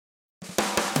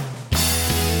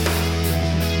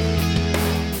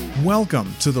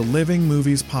Welcome to the Living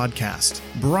Movies Podcast,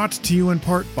 brought to you in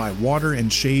part by Water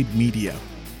and Shade Media.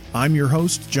 I'm your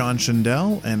host, John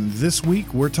Shindell, and this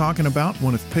week we're talking about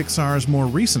one of Pixar's more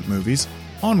recent movies,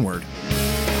 Onward.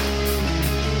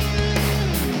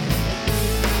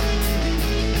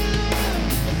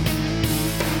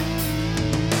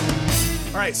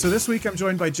 All right, so this week I'm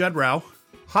joined by Jed Rao.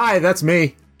 Hi, that's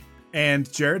me.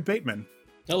 And Jared Bateman.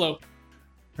 Hello. All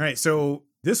right, so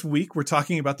this week we're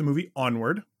talking about the movie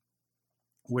Onward,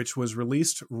 which was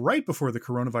released right before the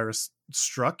coronavirus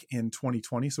struck in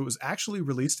 2020. So it was actually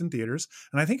released in theaters.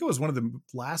 And I think it was one of the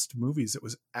last movies that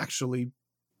was actually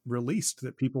released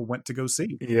that people went to go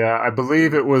see. Yeah, I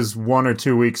believe it was 1 or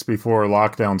 2 weeks before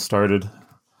lockdown started.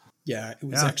 Yeah, it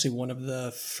was actually one of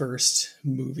the first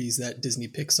movies that Disney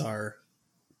Pixar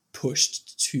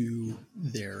pushed to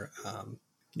their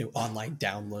online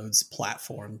downloads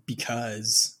platform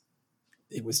because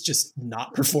it was just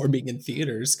not performing in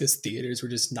theaters because theaters were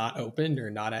just not open or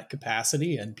not at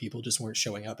capacity and people just weren't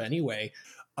showing up anyway.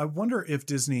 I wonder if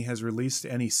Disney has released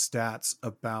any stats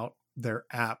about their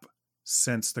app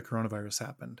since the coronavirus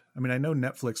happened. I mean, I know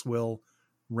Netflix will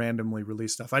randomly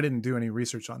release stuff. I didn't do any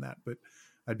research on that, but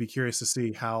I'd be curious to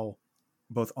see how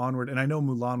both Onward, and I know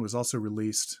Mulan was also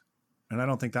released, and I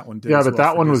don't think that one did. Yeah, but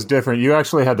that one was different. You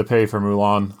actually had to pay for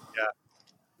Mulan. Yeah.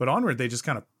 But Onward, they just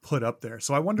kind of put up there.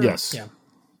 So I wonder. Yes. Yeah.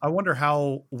 I wonder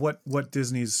what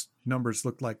Disney's numbers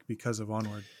looked like because of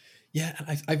Onward. Yeah,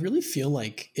 and I really feel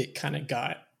like it kind of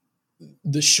got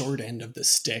the short end of the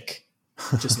stick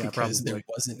just because there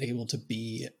wasn't able to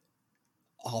be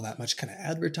all that much kind of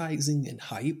advertising and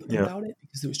hype about it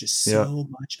because there was just so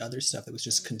much other stuff that was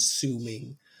just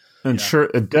consuming. And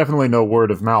definitely no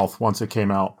word of mouth once it came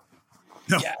out.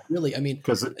 No. Yeah, really. I mean,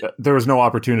 because there was no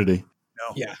opportunity.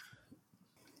 No. Yeah.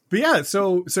 But yeah,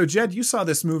 so Jed, you saw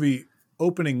this movie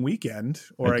opening weekend,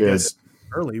 or I guess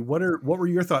early. What were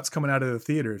your thoughts coming out of the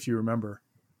theater, if you remember?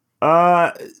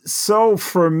 So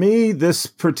for me,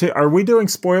 are we doing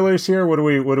spoilers here? What are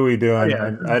we doing?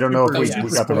 Yeah. I don't know if we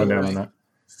got the rundown on that.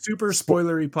 Super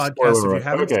spoilery podcast. If you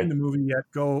haven't seen the movie yet,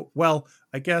 go. Well,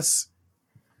 I guess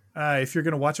if you're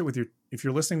going to watch it if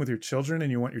you're listening with your children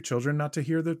and you want your children not to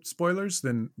hear the spoilers,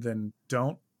 then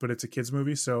don't. But it's a kids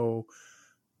movie, so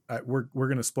we're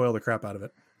going to spoil the crap out of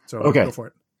it. So go for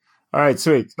it. All right,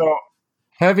 sweet. So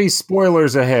heavy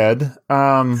spoilers ahead.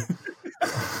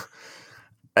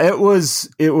 It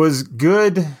was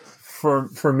good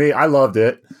for me. I loved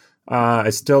it. I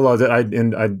still loved it. I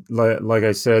like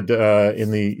I said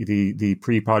in the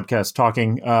pre-podcast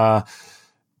talking.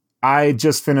 I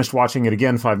just finished watching it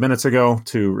again 5 minutes ago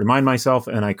to remind myself,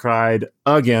 and I cried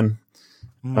again.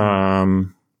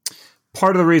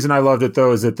 Part of the reason I loved it,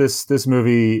 though, is that this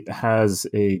movie has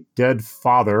a dead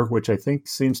father, which I think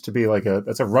seems to be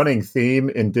that's a running theme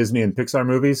in Disney and Pixar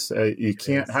movies. You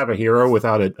can't have a hero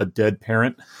without a dead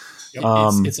parent.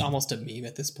 It's almost a meme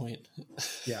at this point.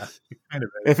 Yeah, kind of.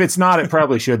 If it's not, it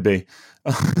probably should be.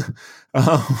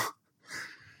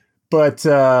 But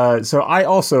so I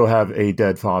also have a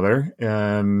dead father,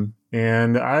 and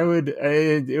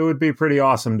it would be pretty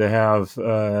awesome to have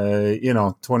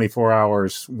 24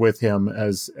 hours with him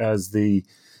as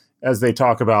they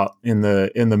talk about in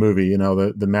the movie.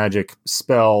 The magic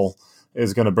spell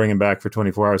is going to bring him back for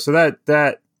 24 hours. So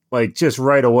that like just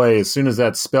right away, as soon as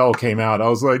that spell came out, I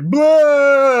was like,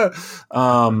 blah!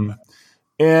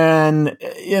 And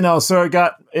so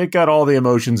it got all the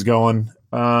emotions going.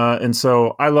 And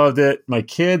so I loved it. My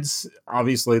kids,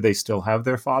 obviously they still have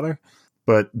their father,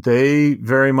 but they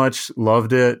very much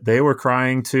loved it. They were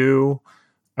crying too.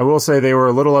 I will say they were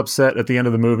a little upset at the end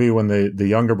of the movie when the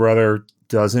younger brother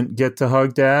doesn't get to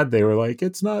hug dad. They were like,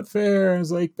 it's not fair. I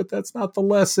was like, but that's not the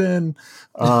lesson.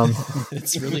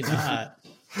 It's really not.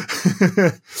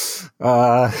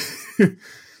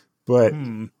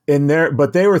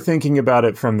 But they were thinking about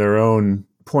it from their own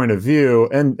point of view.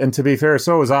 And to be fair,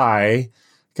 so was I.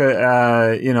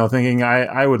 Thinking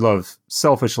I would love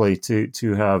selfishly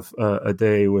to have a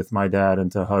day with my dad and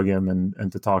to hug him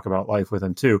and to talk about life with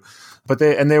him too. But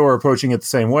they were approaching it the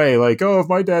same way. Like, oh, if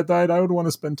my dad died, I would want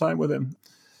to spend time with him.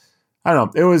 I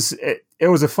don't know. It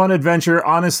was a fun adventure.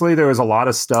 Honestly, there was a lot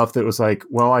of stuff that was like,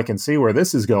 well, I can see where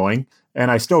this is going. And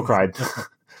I still cried.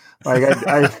 Like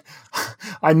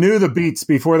I knew the beats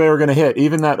before they were going to hit.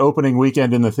 Even that opening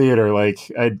weekend in the theater,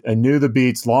 like I knew the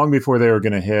beats long before they were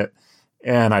going to hit.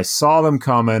 And I saw them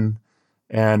coming,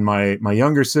 and my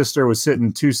younger sister was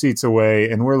sitting 2 seats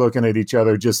away, and we're looking at each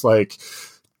other just like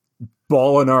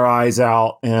bawling our eyes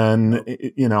out, and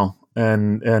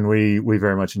and we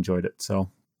very much enjoyed it.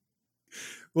 So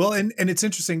Well, and it's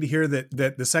interesting to hear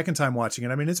that the second time watching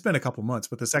it, I mean, it's been a couple months,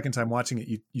 but the second time watching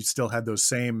it, you still had those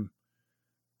same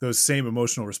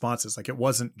emotional responses. Like, it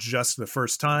wasn't just the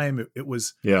first time. It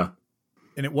was,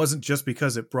 and it wasn't just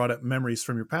because it brought up memories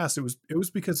from your past. It was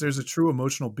because there's a true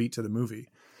emotional beat to the movie.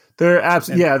 There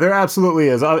absolutely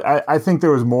is. I think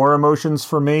there was more emotions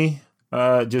for me,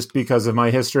 just because of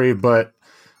my history, but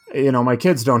my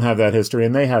kids don't have that history,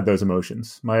 and they had those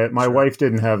emotions. My Sure. wife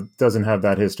doesn't have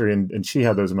that history, and she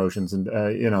had those emotions,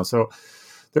 and so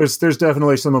there's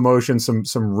definitely some emotion,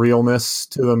 some realness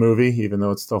to the movie, even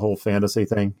though it's the whole fantasy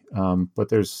thing.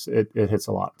 But it hits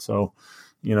a lot. So,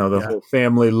 the whole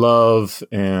family love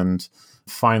and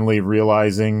finally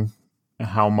realizing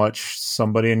how much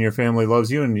somebody in your family loves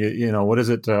you, and what is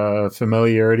it?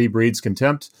 Familiarity breeds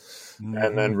contempt,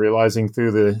 and then realizing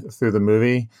through the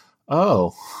movie,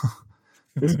 oh,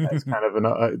 this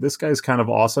guy's kind of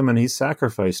awesome, and he's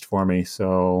sacrificed for me.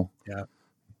 So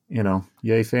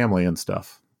yay family and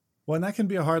stuff. Well, and that can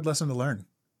be a hard lesson to learn.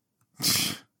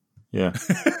 Yeah.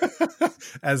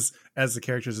 as the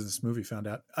characters in this movie found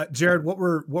out. Jared, what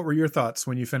were your thoughts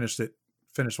when you finished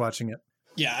watching it?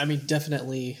 Yeah, I mean,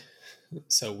 definitely.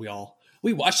 So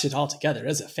we watched it all together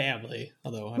as a family.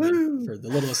 Although, I mean, for the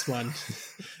littlest one,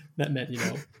 that meant,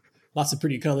 lots of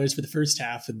pretty colors for the first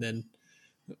half, and then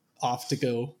off to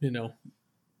go,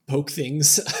 poke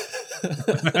things.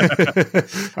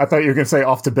 I thought you were going to say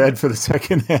off to bed for the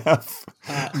second half.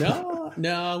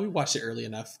 No, we watched it early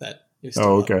enough that it was still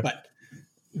okay. up, but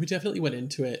we definitely went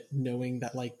into it knowing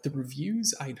that, like, the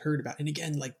reviews I'd heard about, and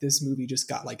again, like, this movie just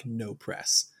got like no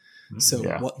press. So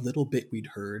what little bit we'd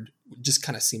heard just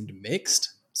kind of seemed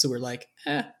mixed. So we're like,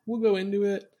 we'll go into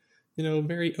it,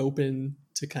 very open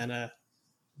to kind of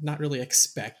not really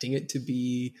expecting it to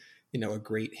be, a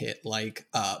great hit like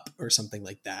Up or something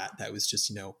like that. That was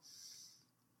just,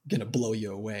 going to blow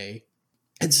you away.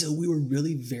 And so we were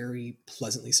really very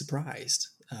pleasantly surprised.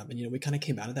 And, we kind of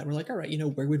came out of that. We're like, all right,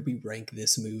 where would we rank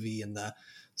this movie in the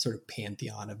sort of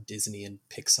pantheon of Disney and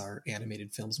Pixar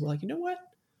animated films? We're like, you know what?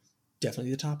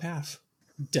 Definitely the top half.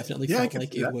 Definitely felt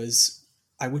like it was,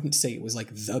 I wouldn't say it was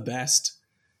like the best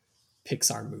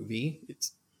Pixar movie.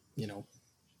 It's,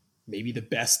 maybe the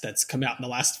best that's come out in the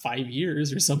last 5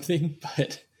 years or something,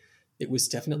 but it was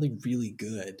definitely really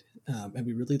good. And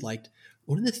we really liked,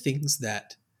 one of the things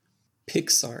that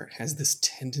Pixar has this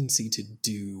tendency to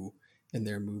do in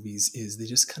their movies is they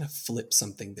just kind of flip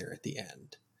something there at the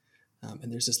end.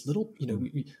 And there's this little,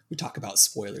 we talk about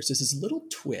spoilers. There's this little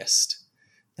twist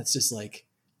that's just like,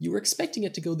 you were expecting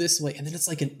it to go this way, and then it's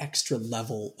like an extra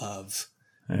level of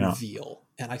reveal.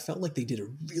 And I felt like they did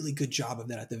a really good job of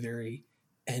that at the very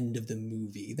end of the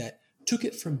movie, that took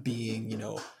it from being,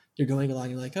 you're going along,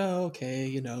 you're like, oh,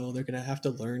 okay, they're going to have to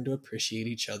learn to appreciate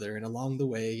each other. And along the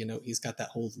way, he's got that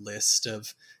whole list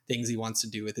of things he wants to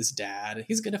do with his dad. And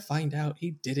he's going to find out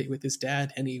he did it with his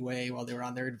dad anyway while they were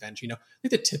on their adventure.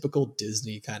 Like the typical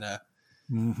Disney kind of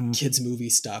kids movie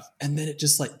stuff. And then it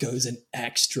just like goes an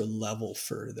extra level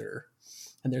further.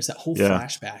 And there's that whole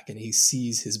flashback, and he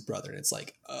sees his brother, and it's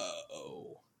like,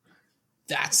 oh,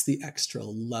 that's the extra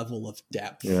level of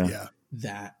depth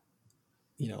that,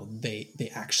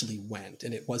 they actually went.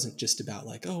 And it wasn't just about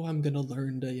like, oh, I'm going to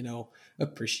learn to,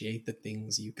 appreciate the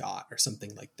things you got or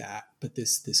something like that. But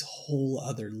this whole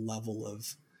other level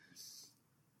of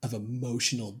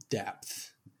emotional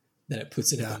depth that it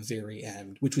puts it at the very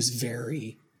end, which was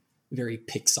very, very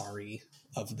Pixar-y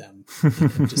of them.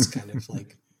 And just kind of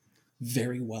like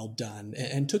very well done,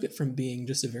 and took it from being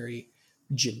just a very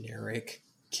generic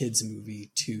kids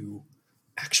movie to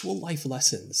actual life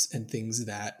lessons and things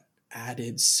that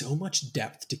added so much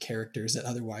depth to characters that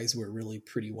otherwise were really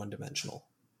pretty one-dimensional.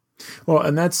 Well,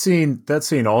 and that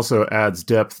scene also adds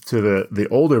depth to the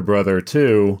older brother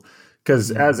too,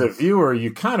 because as a viewer,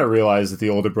 you kind of realize that the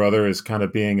older brother is kind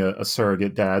of being a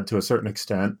surrogate dad to a certain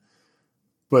extent.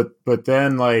 But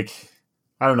then, like,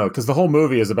 I don't know, because the whole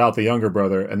movie is about the younger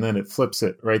brother, and then it flips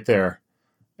it right there.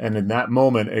 And in that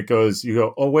moment, you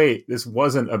go, oh, wait, this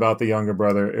wasn't about the younger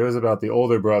brother. It was about the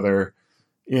older brother,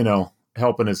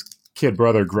 helping his kid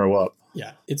brother grow up.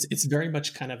 Yeah, it's very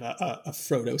much kind of a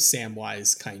Frodo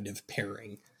Samwise kind of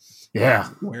pairing. Yeah.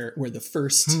 Where the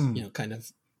first, kind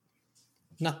of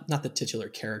not the titular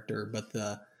character, but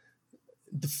the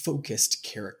focused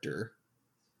character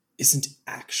isn't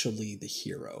actually the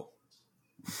hero.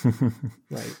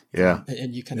 Right. Yeah.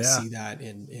 And you kind of see that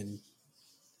in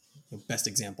best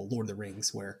example, Lord of the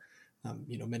Rings, where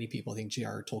many people, I think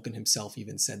J.R.R. Tolkien himself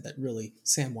even said that really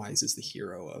Samwise is the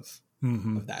hero of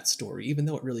that story, even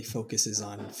though it really focuses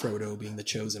on Frodo being the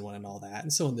chosen one and all that.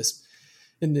 And so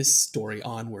in this story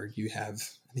Onward, you have,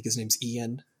 I think his name's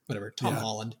Ian whatever, Tom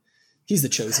Holland. He's the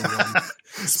chosen one.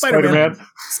 Spider-Man.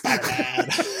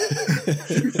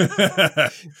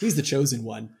 He's the chosen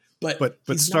one.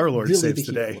 But Star-Lord really saves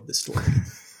the the hero day of the story.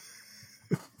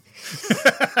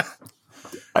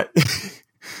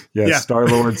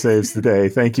 Star-Lord saves the day.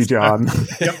 Thank you, John.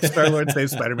 Yep, Star-Lord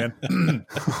saves Spider-Man.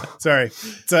 Sorry,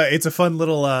 it's a fun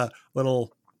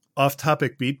little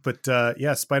off-topic beat, but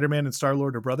Spider-Man and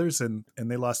Star-Lord are brothers, and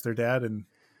they lost their dad, and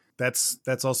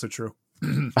that's also true.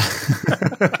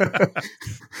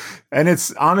 And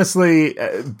it's honestly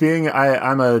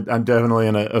I'm definitely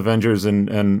an Avengers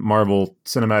and Marvel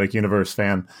Cinematic Universe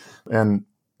fan, and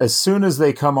as soon as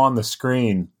they come on the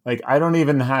screen, like I don't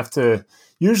even have to.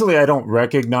 Usually, I don't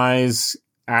recognize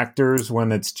actors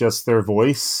when it's just their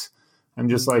voice. I'm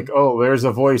just like, oh, there's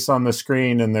a voice on the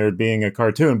screen, and they're being a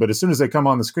cartoon. But as soon as they come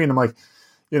on the screen, I'm like,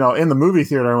 in the movie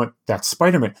theater, I went, that's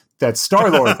Spider-Man, that's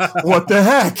Star-Lord. What the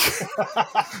heck?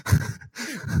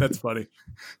 That's funny.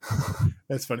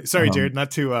 That's funny. Sorry, Jared, not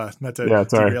to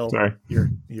derail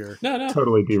your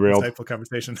totally derailed insightful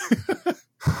conversation.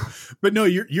 But no,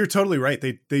 you're totally right.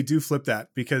 They do flip that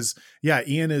because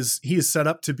Ian is set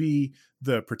up to be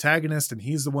the protagonist, and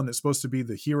he's the one that's supposed to be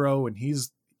the hero, and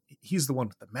he's the one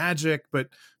with the magic, but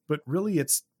really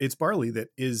it's Barley that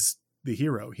is the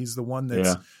hero. He's the one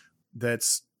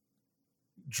that's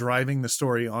driving the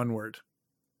story onward.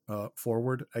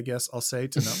 Forward, I guess I'll say,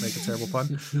 to not make a terrible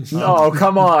pun. No,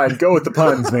 come on. Go with the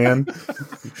puns, man.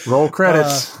 Roll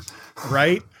credits.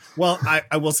 Right? Well,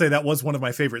 I will say that was one of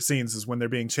my favorite scenes is when they're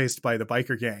being chased by the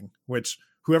biker gang, which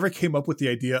whoever came up with the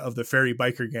idea of the fairy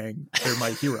biker gang, they're my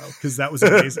hero, because that was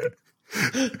amazing.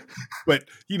 But,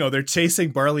 they're chasing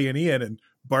Barley and Ian, and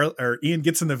Ian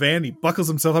gets in the van, he buckles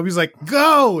himself up, he's like,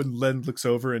 go! And Len looks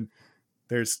over, and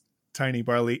there's tiny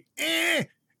Barley,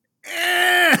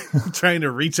 trying to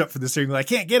reach up for the steering wheel. I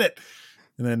can't get it.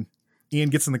 And then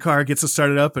Ian gets in the car, gets it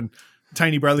started up, and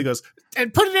tiny Barley goes,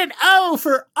 and put it in O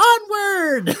for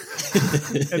Onward.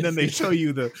 And then they show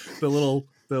you the little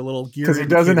gear. Because he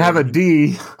doesn't have a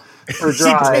D for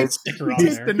drive. He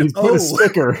put a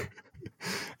sticker.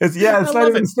 It's not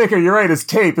even a sticker. You're right. It's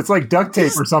tape. It's like duct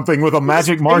tape or something with a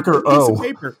magic marker O.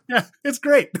 Paper. Yeah, it's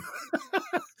great.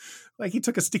 Like he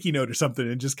took a sticky note or something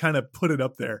and just kind of put it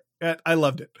up there. I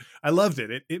loved it.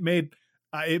 It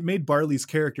made Barley's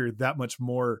character that much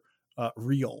more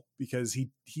real because he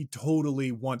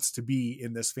totally wants to be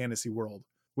in this fantasy world,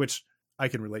 which I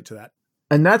can relate to that.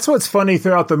 And that's what's funny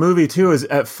throughout the movie too, is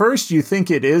at first you think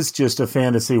it is just a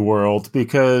fantasy world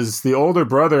because the older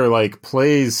brother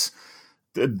plays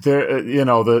the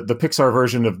Pixar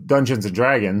version of Dungeons and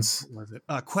Dragons. Was it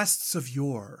Quests of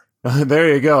Yore?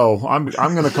 There you go. I'm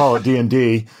going to call it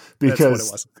D&D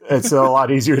because it's a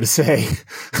lot easier to say.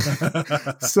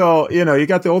 So, you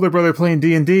got the older brother playing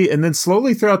D&D, and then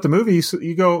slowly throughout the movie,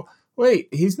 you go, wait,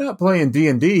 he's not playing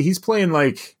D&D. He's playing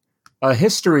like a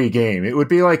history game. It would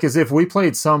be like as if we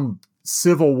played some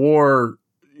Civil War,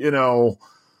 Well,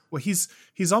 he's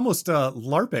almost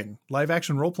LARPing, live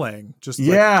action role playing. Just or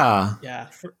like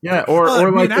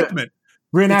reenactment.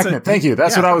 Reenactment. Thank you.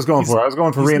 That's what I was going for. I was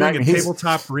going for reenactment.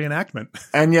 Tabletop reenactment.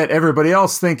 And yet everybody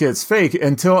else think it's fake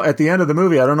until at the end of the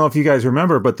movie. I don't know if you guys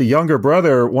remember, but the younger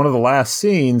brother, one of the last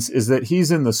scenes is that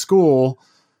he's in the school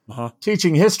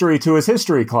teaching history to his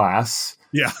history class.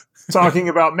 Yeah. Talking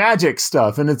about magic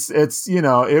stuff. And it's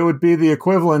it would be the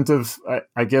equivalent of,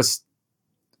 I guess,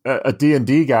 a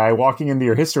D&D guy walking into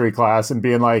your history class and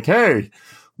being like, hey,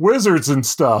 wizards and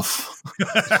stuff.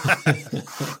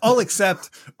 All except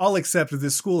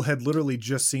this school had literally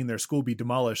just seen their school be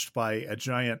demolished by a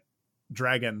giant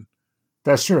dragon.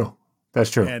 That's true.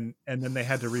 And then they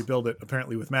had to rebuild it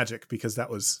apparently with magic because that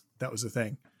was the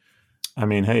thing. I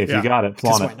mean, hey, if you got it,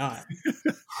 flaunt it. Why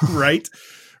not?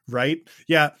 Right.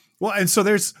 Yeah. Well, and so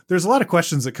there's a lot of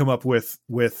questions that come up with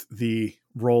the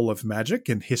role of magic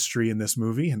and history in this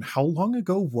movie and how long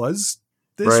ago was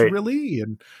this really?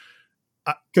 And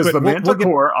because the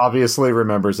Manticore obviously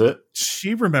remembers it.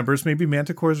 She remembers. Maybe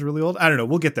Manticore is really old. I don't know.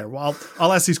 We'll get there. Well,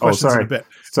 I'll ask these questions in a bit.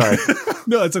 Sorry.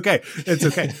 No, it's okay.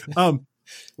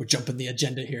 We're jumping the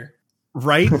agenda here.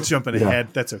 Right? Jumping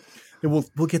ahead. That's okay.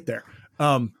 We'll get there.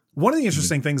 One of the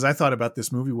interesting things I thought about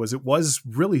this movie was it was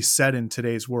really set in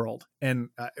today's world. And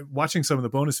watching some of the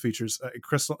bonus features,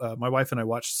 Crystal, my wife and I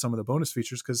watched some of the bonus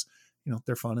features because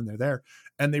they're fun and they're there.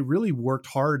 And they really worked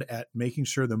hard at making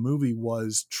sure the movie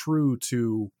was true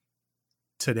to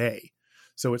today.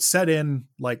 So it's set in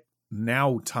like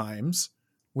now times,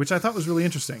 which I thought was really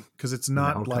interesting because it's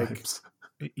not now like, times.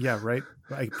 Yeah, right.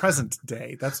 Like present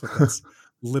day. That's what that's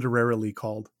literarily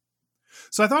called.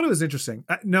 So I thought it was interesting.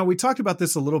 Now we talked about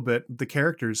this a little bit. The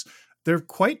characters, they're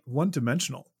quite one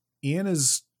dimensional. Ian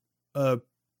is a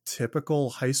typical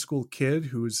high school kid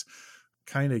who's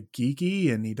kind of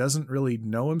geeky and he doesn't really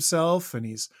know himself and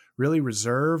he's really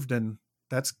reserved, and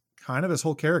that's kind of his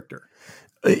whole character.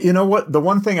 You know what? The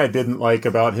one thing I didn't like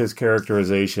about his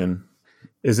characterization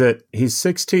is that he's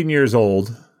 16 years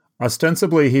old.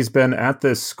 Ostensibly, he's been at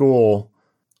this school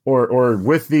or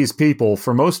with these people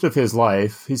for most of his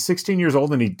life. He's 16 years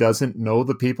old and he doesn't know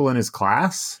the people in his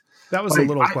class. That was a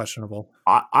little questionable.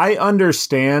 I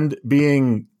understand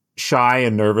being shy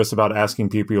and nervous about asking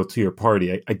people to your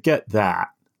party. I get that.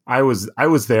 I was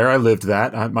there. I lived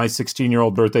that. At my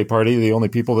 16-year-old birthday party, the only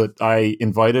people that I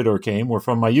invited or came were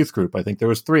from my youth group. I think there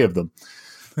was 3 of them.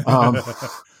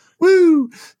 Woo!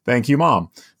 Thank you,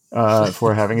 Mom,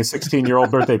 for having a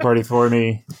 16-year-old birthday party for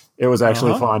me. It was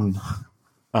actually fun.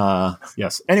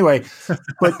 Yes. Anyway,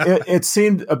 but it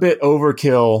seemed a bit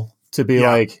overkill to be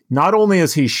like, not only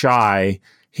is he shy,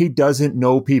 he doesn't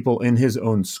know people in his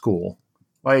own school.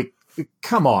 Like,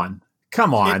 come on.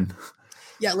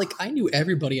 Yeah, like I knew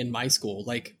everybody in my school,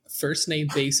 like first name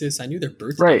basis. I knew their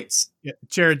birth Right. dates. Yeah.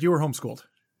 Jared, you were homeschooled.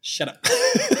 Shut up.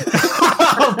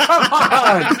 Oh, come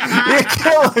on. You're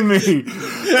killing me.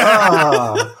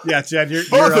 Yeah, Chad, you're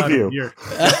Both of on, you.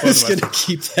 I was going to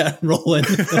keep that rolling.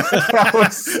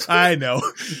 I know.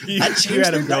 I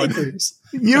changed their diapers.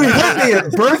 You hit me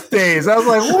at birthdays. I was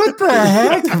like, what the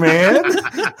heck, man?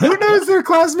 Who knows their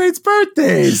classmates'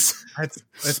 birthdays?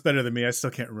 That's better than me. I still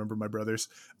can't remember my brothers.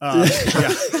 Yeah.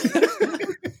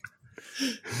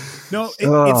 No,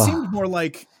 it seemed more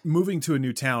like moving to a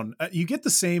new town. You get the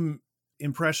same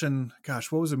impression.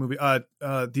 Gosh, what was the movie?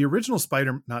 The original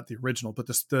not the original, but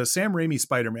the Sam Raimi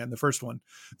Spider-Man, the first one.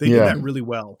 They did that really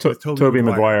well with Tobey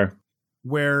Maguire,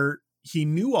 where he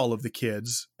knew all of the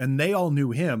kids and they all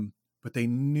knew him, but they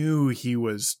knew he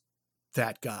was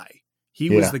that guy. He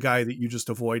was the guy that you just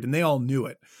avoid, and they all knew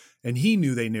it, and he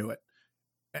knew they knew it,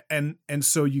 and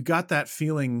so you got that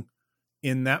feeling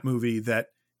in that movie that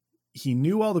he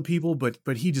knew all the people, but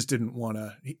he just didn't want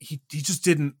to. He just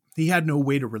didn't. He had no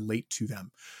way to relate to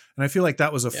them, and I feel like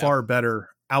that was a far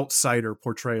better outsider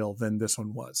portrayal than this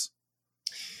one was.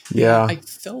 Yeah, I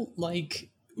felt like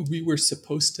we were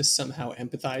supposed to somehow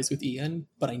empathize with Ian,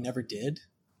 but I never did.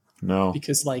 No,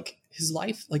 because like his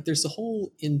life, like there's a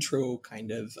whole intro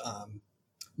kind of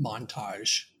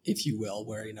montage, if you will,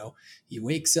 where, you know, he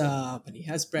wakes up and he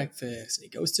has breakfast and he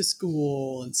goes to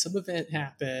school and some event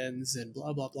happens and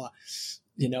blah, blah, blah,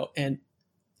 you know, and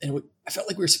I felt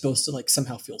like we were supposed to like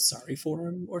somehow feel sorry for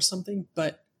him or something,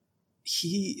 but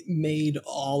he made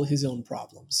all his own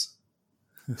problems.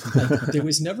 Like, there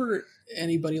was never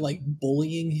anybody like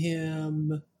bullying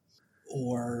him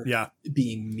or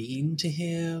being mean to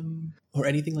him or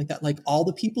anything like that. Like all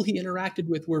the people he interacted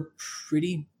with were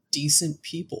pretty decent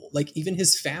people. Like even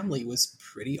his family was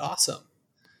pretty awesome.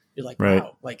 You're like,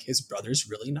 wow, like his brother's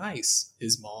really nice.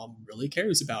 His mom really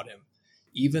cares about him.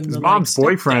 Even his mom's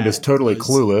boyfriend is totally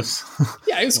clueless.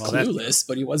 Yeah, he was clueless,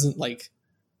 but he wasn't like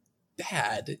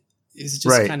bad. He was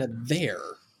just kind of there.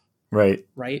 Right.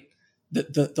 Right.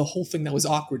 The whole thing that was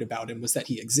awkward about him was that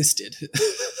he existed.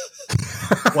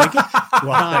 Well,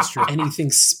 that's true.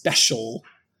 Anything special.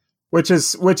 Which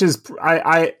is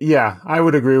I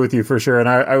would agree with you for sure. And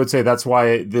I would say that's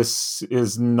why this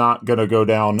is not going to go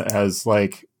down as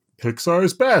like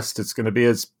Pixar's best. It's going to be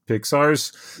as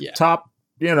Pixar's top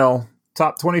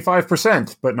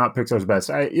 25%, but not Pixar's best.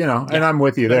 And I'm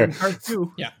with you there.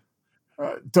 Yeah.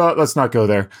 Let's not go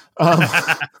there. But,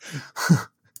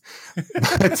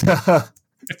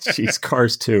 Jeez,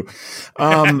 Cars 2. What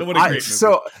a great movie.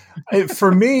 So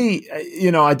for me,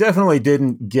 I definitely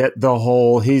didn't get the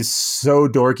whole he's so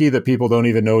dorky that people don't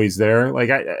even know he's there. Like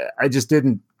I just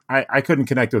didn't. I couldn't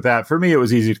connect with that. For me, it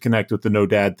was easy to connect with the no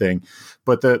dad thing,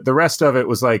 but the rest of it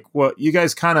was like, well, you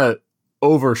guys kind of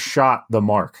overshot the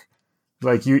mark.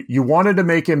 Like you wanted to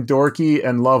make him dorky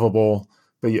and lovable,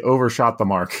 but you overshot the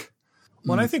mark.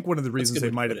 Well, and I think one of the reasons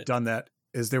they might have done that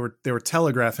is they were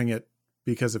telegraphing it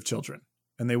because of children.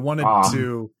 And they wanted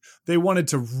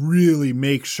to really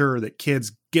make sure that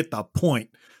kids get the point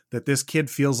that this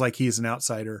kid feels like he's an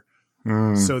outsider,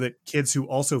 so that kids who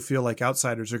also feel like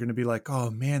outsiders are going to be like, oh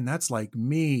man, that's like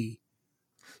me.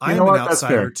 I'm an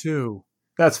outsider too.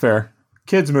 That's fair.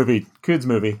 Kids movie.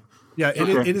 Yeah,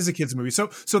 it is a kids movie. So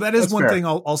that is one thing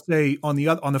I'll say on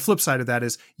the flip side of that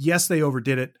is, yes, they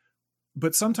overdid it,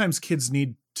 but sometimes kids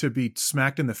need to be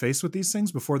smacked in the face with these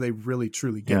things before they really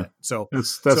truly get it. So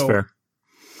that's fair.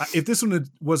 If this one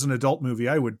was an adult movie,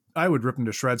 I would rip him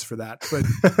to shreds for that.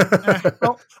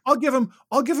 But I'll give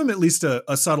him at least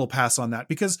a subtle pass on that,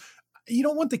 because you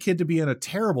don't want the kid to be in a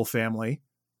terrible family,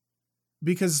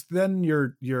 because then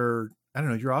you're I don't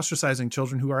know, you're ostracizing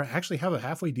children who are actually have a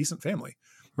halfway decent family,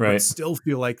 Right. but still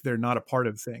feel like they're not a part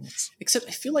of things. Except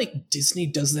I feel like Disney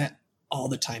does that all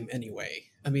the time anyway.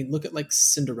 I mean, look at like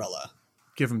Cinderella.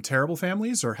 Give them terrible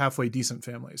families or halfway decent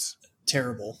families?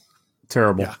 Terrible.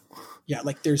 Yeah. Yeah,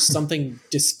 like there's something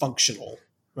dysfunctional,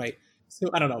 right? So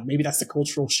I don't know. Maybe that's the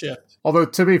cultural shift. Although,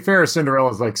 to be fair,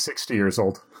 Cinderella's like 60 years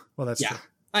old. Well, that's true.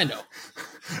 I know.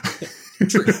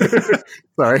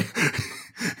 Sorry.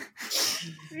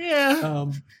 Yeah.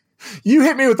 You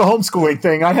hit me with the homeschooling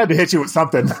thing. I had to hit you with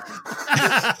something.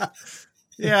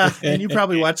 Yeah. And you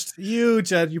probably watched,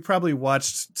 Jed, you probably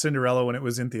watched Cinderella when it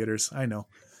was in theaters. I know.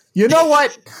 You know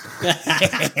what?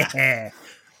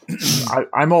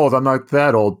 I'm old. I'm not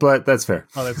that old, but that's fair.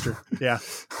 Oh, that's true. Yeah.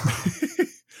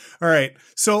 All right.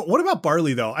 So what about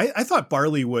Barley, though? I thought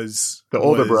Barley was The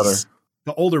older brother.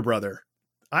 The older brother.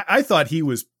 I thought he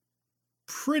was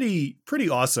pretty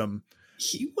awesome.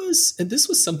 He was, and this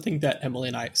was something that Emily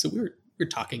and I, so we were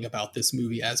talking about this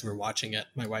movie as we're watching it,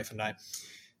 my wife and I.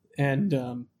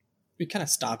 And we kind of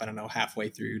stop, I don't know, halfway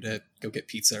through to go get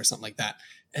pizza or something like that.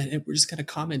 And we're just kind of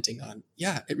commenting on,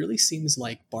 yeah, it really seems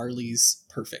like Barley's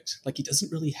perfect. Like he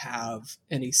doesn't really have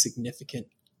any significant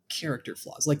character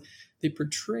flaws. Like they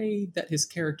portrayed that his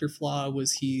character flaw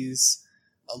was he's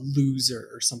a loser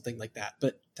or something like that.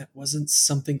 But that wasn't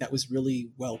something that was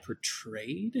really well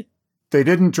portrayed. They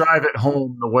didn't drive it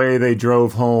home the way they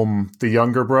drove home the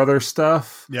younger brother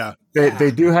stuff. Yeah.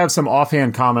 They do have some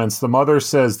offhand comments. The mother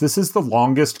says, this is the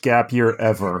longest gap year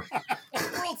ever.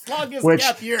 World's longest Which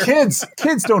gap year. kids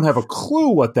don't have a clue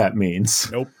what that means.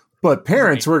 Nope. But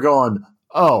parents were going,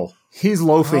 oh, he's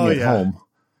loafing at home.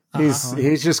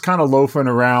 He's just kind of loafing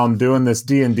around doing this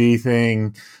D&D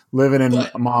thing, living in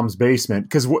mom's basement.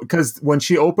 Because when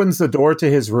she opens the door to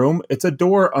his room, it's a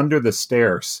door under the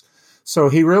stairs. So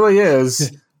he really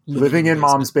is living in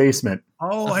mom's basement.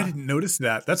 Oh, I didn't notice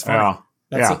that. That's funny.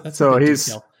 That's so he's.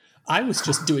 Detail. I was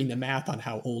just doing the math on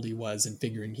how old he was and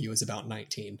figuring he was about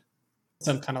 19.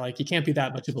 So I'm kind of like, you can't be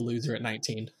that much of a loser at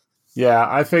 19. Yeah,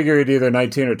 I figured either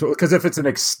 19 or 20. Because if it's an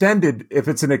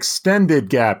extended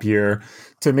gap year,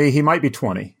 to me, he might be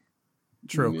 20.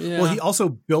 True. Yeah. Well, he also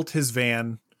built his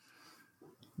van,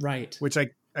 right? Which I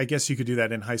guess you could do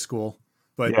that in high school.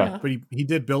 But he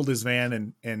did build his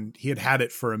van and he had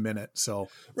it for a minute. So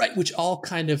right, which all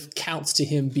kind of counts to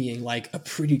him being like a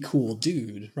pretty cool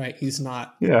dude, right? He's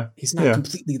not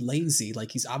completely lazy. Like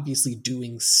he's obviously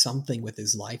doing something with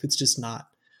his life. It's just not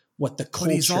what the culture.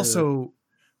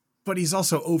 But he's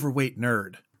also overweight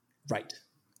nerd. Right.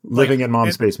 Living in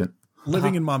mom's basement.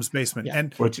 Living in mom's basement. Yeah.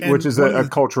 Which is a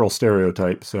cultural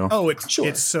stereotype. So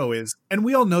it so is. And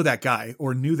we all know that guy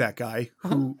or knew that guy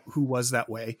who was that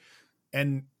way.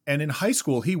 And in high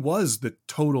school, he was the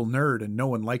total nerd and no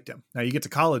one liked him. Now you get to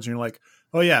college and you're like,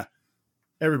 oh yeah,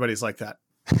 everybody's like that.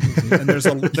 And there's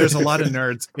a lot of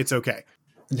nerds. It's okay.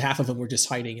 And half of them were just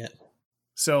hiding it.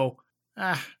 So,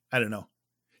 I don't know.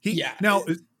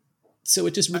 So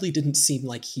it just really didn't seem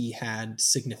like he had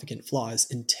significant flaws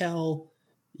until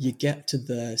you get to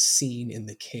the scene in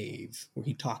the cave where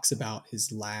he talks about his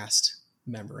last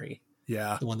memory.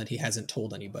 Yeah. The one that he hasn't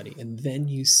told anybody. And then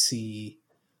you see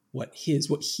what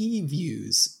he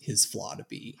views his flaw to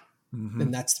be. Mm-hmm.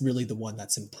 And that's really the one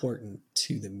that's important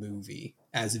to the movie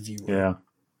as a viewer.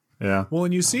 Yeah. Well,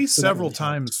 and you see several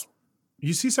times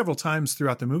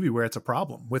throughout the movie where it's a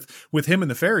problem with him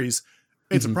and the fairies.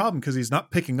 It's a problem because he's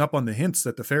not picking up on the hints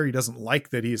that the fairy doesn't like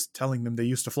that he's telling them they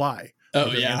used to fly. Oh,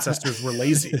 their yeah. ancestors were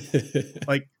lazy.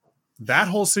 Like that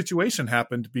whole situation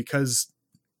happened because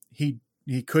he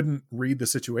couldn't read the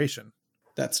situation.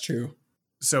 That's true.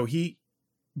 So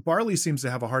Barley seems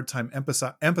to have a hard time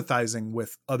empathizing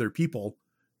with other people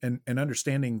and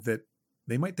understanding that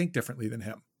they might think differently than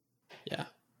him. Yeah.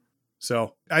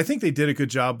 So I think they did a good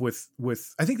job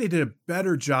I think they did a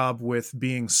better job with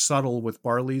being subtle with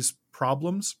Barley's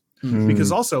problems. Mm-hmm.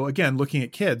 Because also, again, looking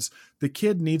at kids, the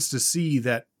kid needs to see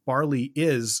that Barley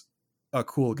is a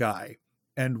cool guy.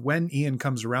 And when Ian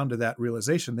comes around to that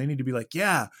realization, they need to be like,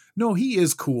 yeah, no, he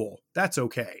is cool. That's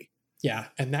okay. Yeah,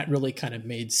 and that really kind of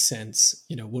made sense.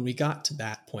 You know, when we got to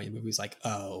that point, the movie's like,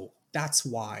 oh, that's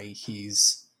why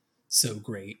he's so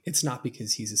great. It's not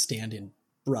because he's a stand-in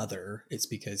brother. It's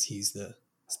because he's the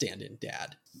stand-in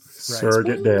dad.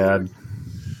 Surrogate dad.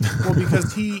 Well,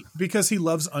 because he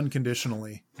loves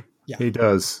unconditionally. Yeah, he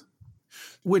does.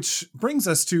 Which brings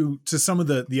us to some of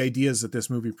the ideas that this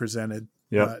movie presented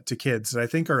to kids that I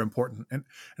think are important. And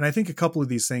I think a couple of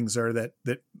these things are that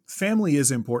family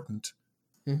is important.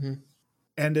 Mm-hmm.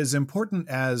 And as important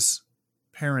as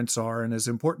parents are and as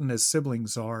important as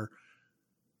siblings are,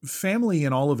 family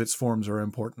in all of its forms are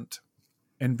important.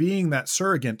 And being that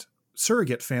surrogate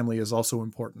surrogate family is also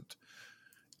important.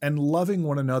 And loving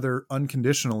one another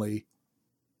unconditionally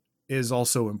is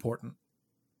also important.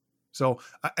 So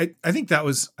I think that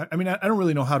was, I mean, I don't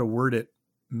really know how to word it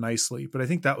nicely, but I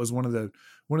think that was one of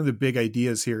the big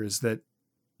ideas here, is that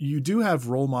you do have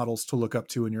role models to look up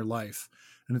to in your life,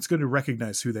 and it's good to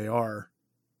recognize who they are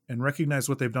and recognize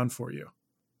what they've done for you.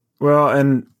 Well,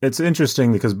 and it's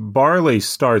interesting because Barley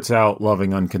starts out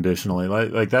loving unconditionally.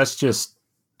 Like that's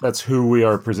who we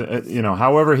are present. You know,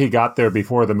 however he got there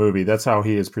before the movie, that's how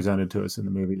he is presented to us in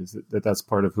the movie. Is that's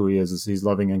part of who he is he's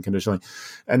loving unconditionally.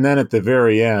 And then at the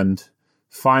very end,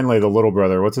 finally, the little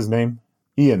brother, what's his name?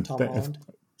 Ian. Tom Holland.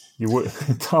 You would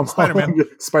Tom Spider-Man. Holland,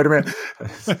 Spider-Man.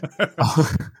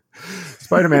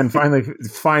 Spider-Man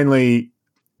finally.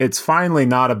 It's finally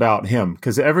not about him,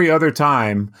 because every other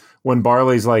time when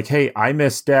Barley's like, "Hey, I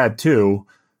miss Dad too,"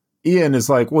 Ian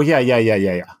is like, "Well,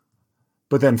 yeah."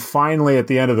 But then finally at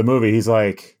the end of the movie, he's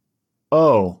like,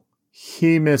 "Oh,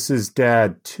 he misses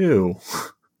Dad too."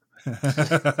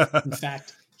 In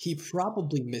fact, he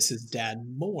probably misses Dad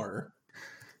more.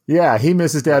 Yeah, he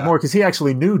misses Dad more because he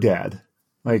actually knew Dad.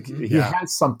 Like he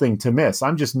has something to miss.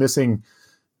 I'm just missing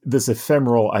this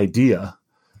ephemeral idea.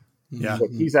 Yeah, But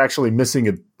he's actually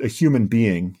missing a human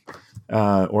being,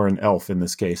 or an elf in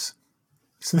this case.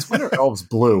 Since when are elves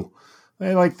blue?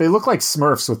 They look like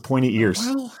Smurfs with pointy ears.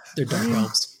 Well, They're dark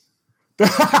elves.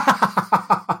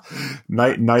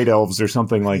 night elves or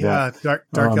something like that.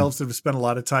 Dark elves have spent a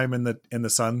lot of time in the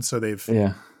sun, so they've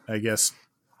I guess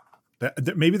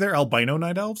maybe they're albino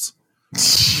night elves.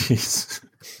 Jeez.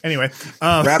 Anyway,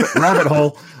 rabbit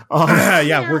hole.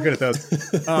 Yeah, we're good at those.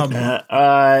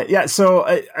 So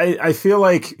I feel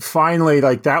like finally,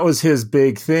 like that was his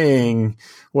big thing,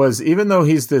 was even though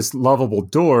he's this lovable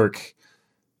dork,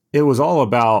 it was all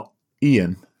about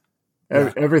Ian.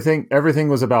 Yeah. Everything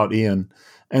was about Ian.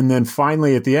 And then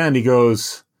finally at the end he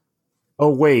goes,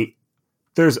 "Oh wait,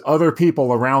 there's other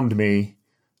people around me.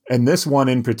 And this one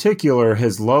in particular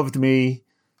has loved me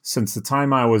since the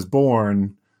time I was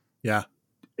born." Yeah.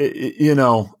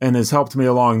 And has helped me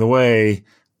along the way.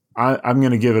 I'm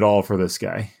going to give it all for this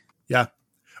guy. Yeah.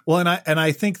 Well, and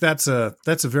I think that's a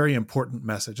very important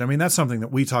message. I mean, that's something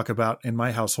that we talk about in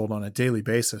my household on a daily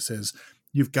basis, is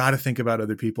you've got to think about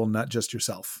other people, not just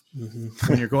yourself. Mm-hmm.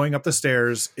 When you're going up the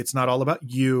stairs, it's not all about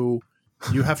you.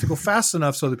 You have to go fast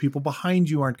enough so the people behind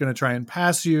you aren't going to try and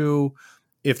pass you.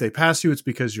 If they pass you, it's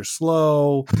because you're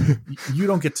slow. You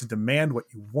don't get to demand what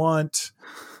you want.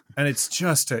 And it's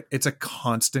just it's a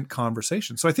constant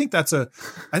conversation. So I think that's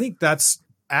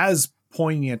as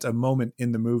poignant a moment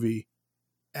in the movie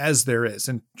as there is.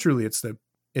 And truly it's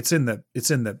in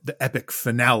the epic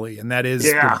finale. And that is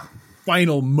the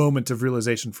final moment of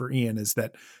realization for Ian, is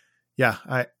that,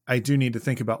 I do need to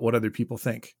think about what other people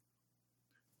think,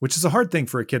 which is a hard thing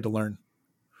for a kid to learn.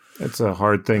 It's a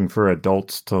hard thing for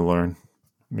adults to learn.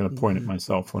 I'm going to point at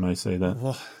myself when I say that.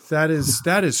 Well, that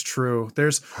is true.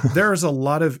 There's a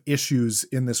lot of issues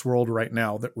in this world right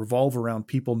now that revolve around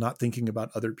people not thinking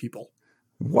about other people.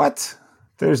 What?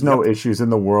 There's no issues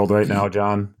in the world right now,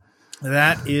 John.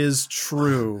 That is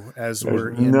true. As There's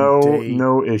we're in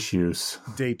no issues.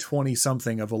 Day 20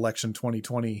 something of election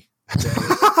 2020.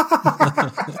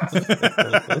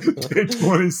 Day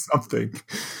 20 something.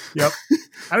 Yep.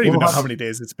 I don't even know how many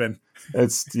days it's been.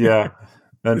 It's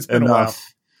It's been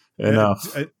enough.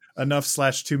 Enough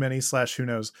 / too many / who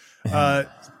knows.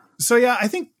 So yeah, I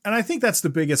think that's the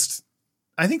biggest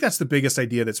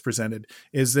idea that's presented,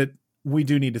 is that we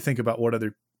do need to think about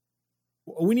other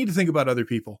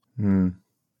people. I don't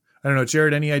know,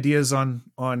 Jared, any ideas on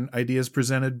ideas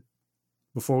presented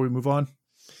before we move on?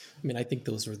 I mean, I think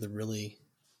those were the really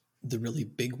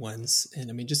big ones. And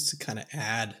I mean, just to kind of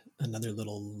add another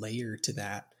little layer to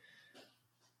that,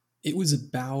 it was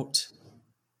about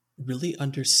really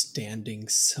understanding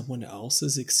someone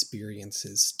else's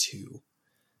experiences too.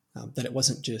 That it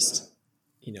wasn't just,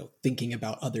 thinking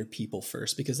about other people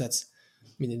first, because that's,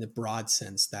 in the broad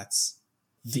sense, that's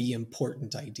the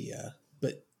important idea.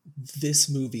 But this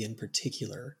movie in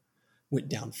particular went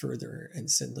down further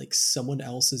and said, like, someone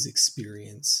else's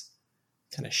experience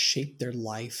kind of shaped their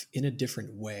life in a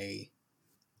different way.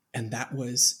 And that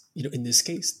was, in this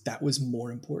case, that was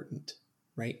more important,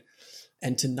 right?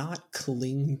 And to not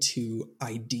cling to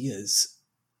ideas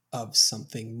of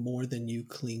something more than you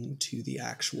cling to the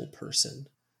actual person.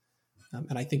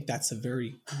 And I think that's a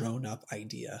very grown-up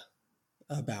idea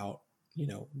about,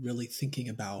 really thinking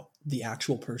about the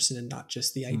actual person and not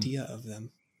just the idea of them.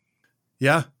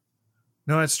 Yeah,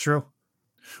 no, that's true.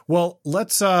 Well,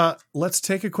 let's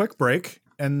take a quick break.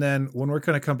 And then when we're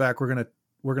going to come back, we're going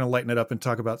to lighten it up and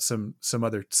talk about some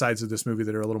other sides of this movie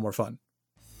that are a little more fun.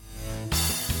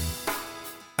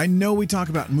 I know we talk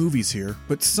about movies here,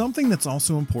 but something that's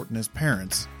also important as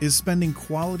parents is spending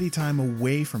quality time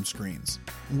away from screens,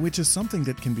 which is something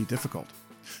that can be difficult.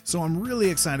 So I'm really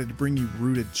excited to bring you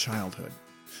Rooted Childhood.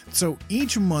 So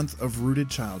each month of Rooted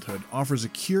Childhood offers a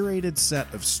curated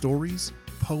set of stories,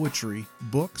 poetry,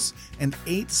 books, and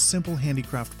 8 simple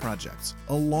handicraft projects,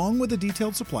 along with a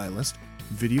detailed supply list,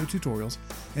 video tutorials,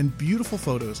 and beautiful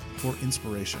photos for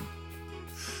inspiration.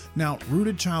 Now,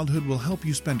 Rooted Childhood will help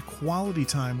you spend quality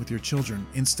time with your children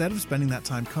instead of spending that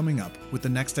time coming up with the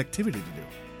next activity to do.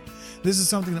 This is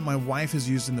something that my wife has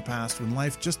used in the past when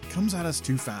life just comes at us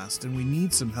too fast and we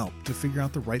need some help to figure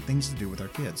out the right things to do with our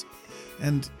kids.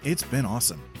 And it's been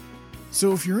awesome.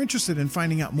 So if you're interested in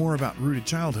finding out more about Rooted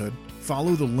Childhood,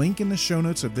 follow the link in the show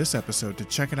notes of this episode to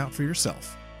check it out for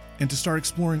yourself and to start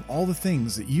exploring all the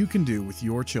things that you can do with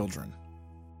your children.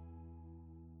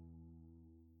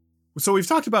 So we've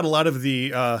talked about a lot of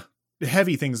the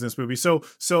heavy things in this movie.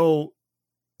 So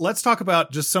let's talk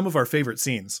about just some of our favorite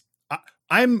scenes.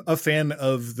 I'm a fan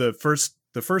of the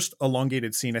first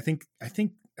elongated scene. I think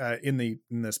in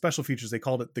the special features they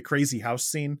called it the crazy house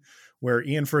scene, where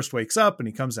Ian first wakes up and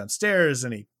he comes downstairs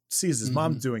and he sees his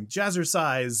mom doing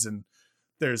jazzercise, and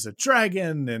there's a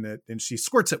dragon and she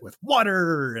squirts it with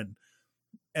water,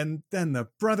 and then the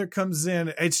brother comes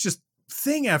in. It's just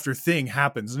thing after thing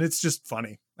happens, and it's just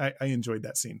funny. I enjoyed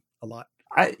that scene a lot.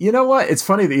 You know what? It's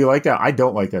funny that you like that. I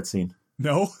don't like that scene.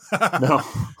 No, no,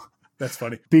 that's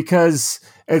funny because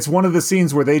it's one of the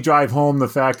scenes where they drive home the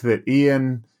fact that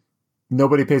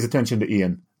nobody pays attention to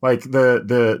Ian. Like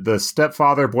the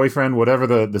stepfather, boyfriend, whatever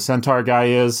the centaur guy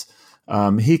is,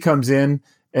 he comes in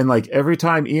and like every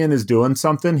time Ian is doing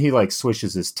something, he like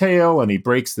swishes his tail and he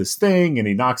breaks this thing and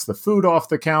he knocks the food off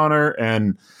the counter,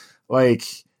 and like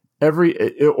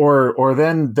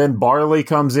then Barley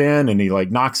comes in and he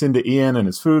like knocks into Ian and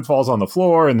his food falls on the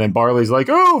floor, and then Barley's like,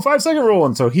 "Oh, 5-second rule,"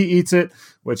 and so he eats it,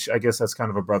 which I guess that's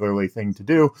kind of a brotherly thing to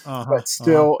do. But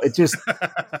still, it just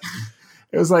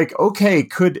it was like, okay,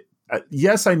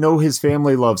 yes, I know his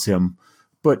family loves him,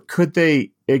 but could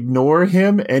they ignore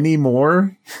him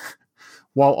anymore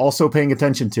while also paying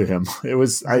attention to him? It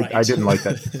was right. I didn't like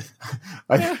that.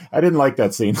 I didn't like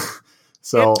that scene.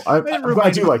 So I'm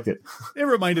glad you liked it. It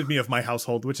reminded me of my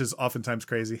household, which is oftentimes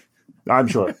crazy. I'm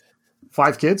sure.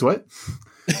 5 kids, what?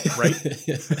 Right?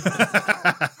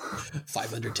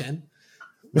 5 under 10.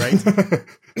 Right?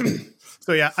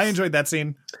 So yeah, I enjoyed that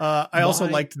scene. I also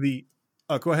liked the...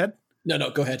 Oh, go ahead.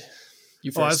 No, go ahead.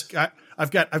 You first.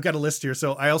 I've got a list here.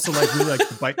 So I also really like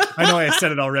the bike. I know I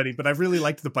said it already, but I really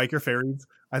liked the biker ferries.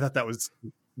 I thought that was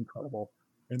incredible.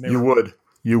 And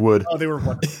You would. Oh, they were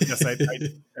wonderful. Yes, I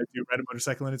do ride a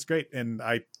motorcycle, and it's great. And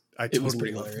I totally was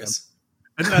pretty loved hilarious. them.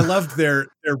 And then I loved their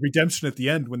redemption at the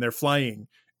end when they're flying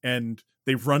and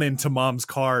they run into Mom's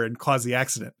car and cause the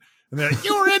accident. And they're like,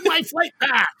 "You were in my flight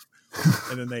path!"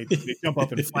 And then they jump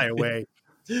up and fly away.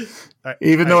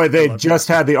 Even though they just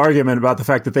had the argument about the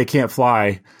fact that they can't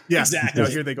fly. Yeah,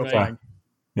 exactly. Here they go flying.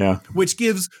 Yeah. Which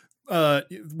gives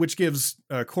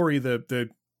Corey the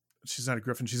she's not a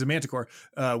griffin, she's a manticore,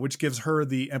 which gives her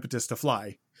the impetus to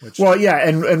fly.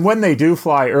 And when they do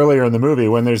fly earlier in the movie,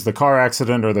 when there's the car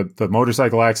accident or the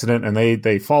motorcycle accident, and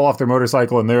they fall off their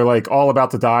motorcycle and they're like all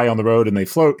about to die on the road and they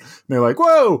float, and they're like,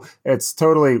 "Whoa!" It's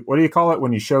totally, what do you call it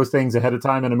when you show things ahead of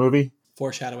time in a movie?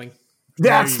 Foreshadowing.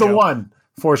 That's the one.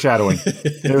 Foreshadowing.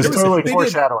 It was totally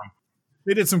foreshadowing.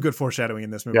 They did some good foreshadowing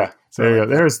in this movie. Yeah, so there you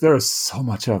go. There's so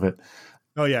much of it.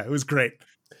 Oh yeah, it was great.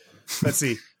 Let's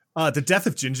see. The death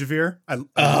of Gingerveer. I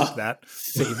loved that.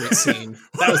 Favorite scene.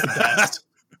 That was the best.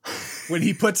 When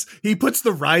he puts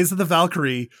the Rise of the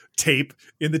Valkyrie tape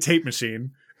in the tape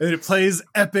machine, and it plays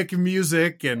epic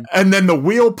music, and then the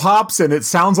wheel pops and it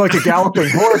sounds like a galloping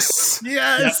horse.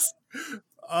 Yes. Yep.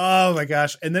 Oh my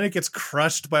gosh. And then it gets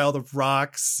crushed by all the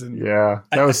rocks. And yeah,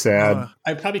 that was sad.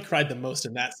 I probably cried the most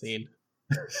in that scene.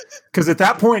 Because at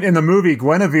that point in the movie,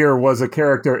 Guinevere was a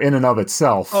character in and of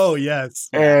itself. Oh yes.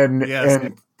 And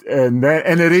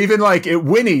it even like it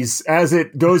whinnies as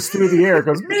it goes through the air. It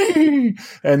goes me,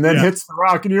 and then hits the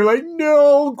rock, and you're like,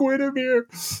 "No, Guinevere."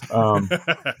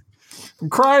 I'm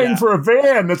crying for a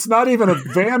van that's not even a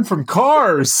van from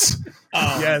Cars.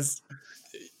 Yes.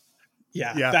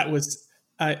 Yeah, that was.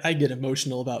 I get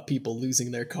emotional about people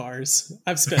losing their cars.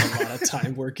 I've spent a lot of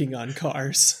time working on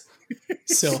cars,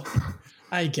 so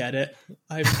I get it.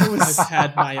 I've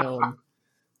had my own,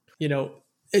 and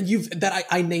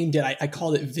I named it. I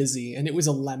called it Vizzy, and it was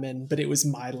a lemon, but it was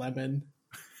my lemon,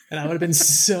 and I would have been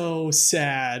so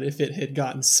sad if it had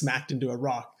gotten smacked into a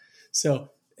rock. So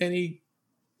I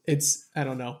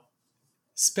don't know.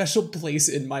 special place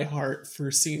in my heart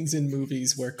for scenes in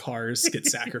movies where cars get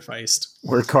sacrificed.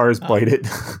 Where cars bite it.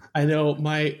 I know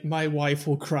my wife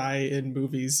will cry in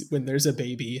movies when there's a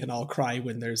baby, and I'll cry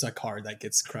when there's a car that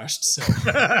gets crushed. So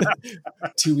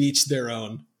to each their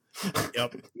own.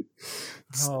 Yep.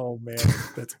 Oh man,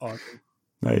 that's awesome.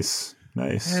 Nice.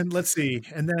 And let's see.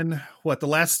 And then what? The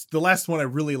last one I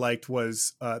really liked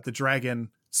was the dragon.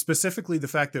 Specifically, the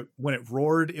fact that when it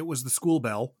roared, it was the school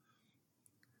bell.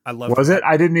 I love. Was it?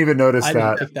 I didn't even notice that.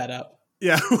 I didn't pick that up.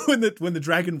 Yeah, when the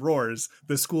dragon roars,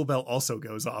 the school bell also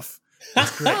goes off.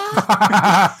 That's great.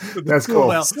 That's cool.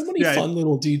 Bell, so many fun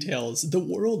little details. The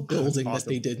world building that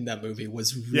they did in that movie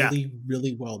was really,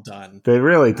 really well done. They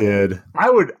really did.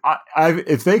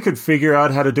 If they could figure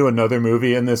out how to do another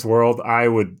movie in this world, I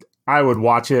would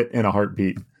watch it in a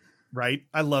heartbeat. Right?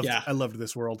 I loved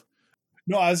this world.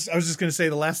 No, I was just going to say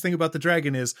the last thing about the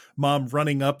dragon is Mom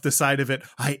running up the side of it.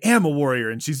 I am a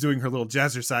warrior, and she's doing her little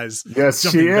jazzercise. Yes,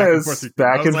 she is.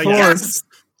 Back and forth. Yes!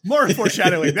 More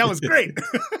foreshadowing. That was great.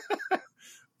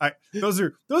 Those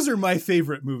are my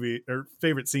favorite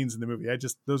favorite scenes in the movie.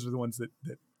 Those are the ones that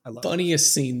I love.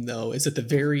 Funniest scene though is at the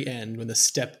very end when the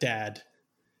stepdad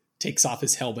takes off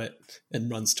his helmet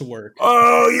and runs to work.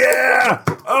 Oh yeah!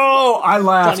 Oh, I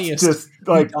laughed just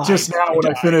now when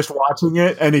I finished watching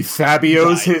it, and he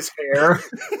Fabios his hair.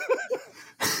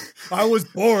 I was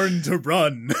born to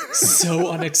run. So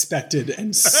unexpected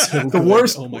and so the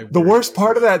worst. Oh my! The worst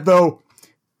part of that though.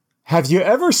 Have you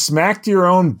ever smacked your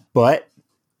own butt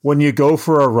when you go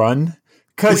for a run?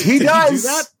 Because he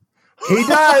does. He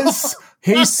does.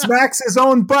 He smacks his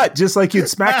own butt just like you'd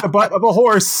smack the butt of a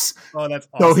horse. Oh, that's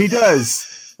awesome. So he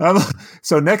does.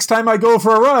 So next time I go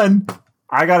for a run,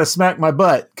 I got to smack my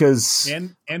butt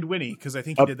and Winnie, because I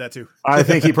think he did that too. I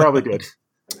think he probably did.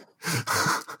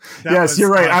 Yes,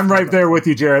 you're right. I'm right there with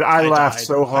you, Jared. I laughed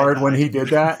so hard when he did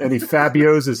that, and he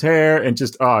Fabios his hair and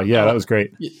just that was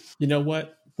great. You know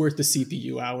what? Worth the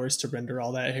CPU hours to render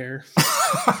all that hair.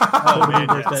 Oh man,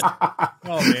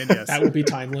 yes. That will be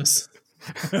timeless.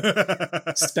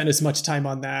 Spend as much time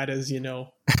on that as any of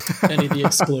the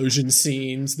explosion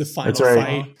scenes, the final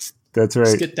fight. That's right.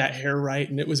 Just get that hair right,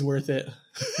 and it was worth it.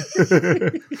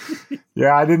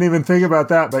 Yeah, I didn't even think about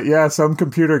that, but yeah, some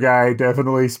computer guy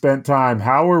definitely spent time.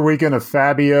 How are we going to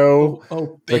Fabio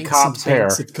the cop's hair?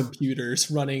 Of computers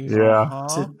running.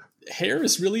 Yeah. Hair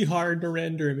is really hard to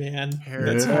render, man.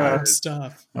 That's hard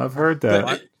stuff. I've heard that.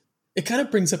 But it kind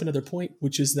of brings up another point,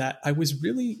 which is that I was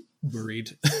really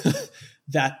worried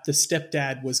that the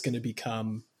stepdad was going to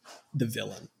become the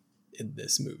villain in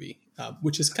this movie,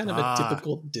 which is kind of a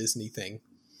typical Disney thing.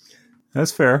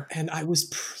 That's fair. And I was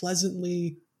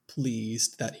pleasantly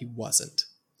pleased that he wasn't.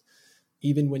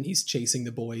 Even when he's chasing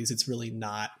the boys, it's really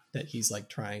not that he's like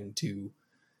trying to,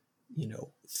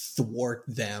 thwart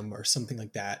them or something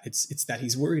like that. It's that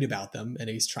he's worried about them and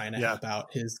he's trying to help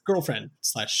out his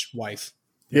girlfriend/wife.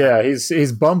 Yeah,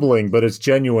 he's bumbling, but it's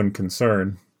genuine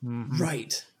concern. Mm-hmm.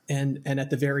 Right. And at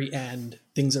the very end,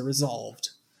 things are resolved.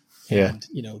 And,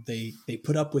 they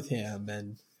put up with him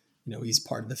and, he's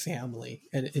part of the family.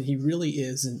 And he really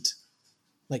isn't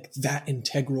like that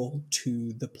integral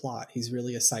to the plot. He's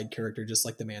really a side character, just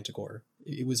like the Manticore.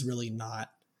 It was really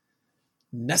not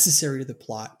necessary to the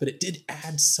plot, but it did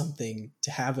add something to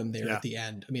have him there at the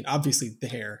end. I mean, obviously the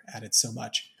hair added so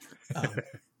much.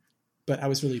 But I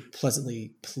was really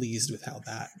pleasantly pleased with how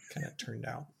that kind of turned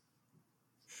out.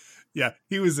 Yeah,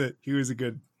 he was a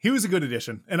good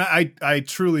addition. And I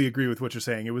truly agree with what you're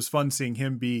saying. It was fun seeing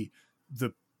him be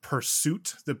the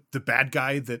pursuit, the bad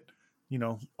guy that,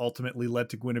 ultimately led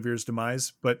to Guinevere's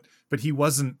demise, but he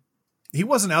wasn't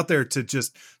out there to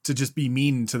just be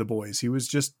mean to the boys. He was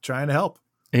just trying to help.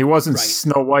 He wasn't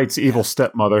Snow White's evil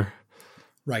stepmother.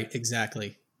 Right,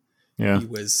 exactly. Yeah.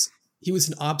 He was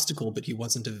an obstacle, but he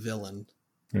wasn't a villain.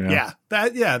 Yeah.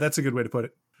 That's a good way to put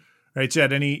it. All right,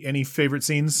 Jed, any favorite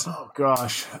scenes? Oh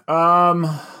gosh.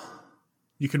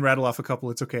 You can rattle off a couple.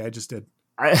 It's okay. I just did.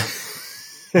 I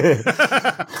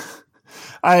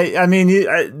mean,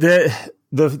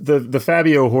 the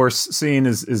Fabio horse scene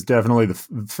is definitely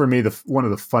for me one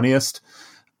of the funniest.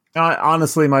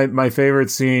 Honestly, my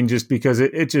favorite scene, just because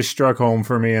it just struck home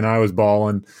for me and I was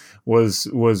bawling, was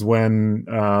when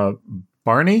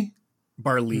Barley.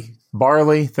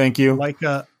 Thank you. Like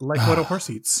what a horse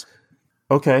eats.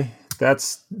 Okay,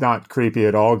 that's not creepy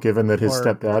at all, given that his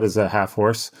stepdad is a half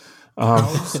horse.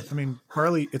 I mean,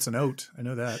 barley, it's an oat. I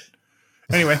know that.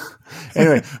 Anyway,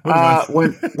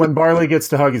 when Barley gets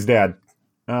to hug his dad,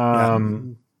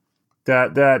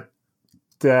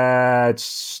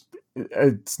 that's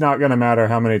it's not going to matter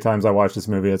how many times I watch this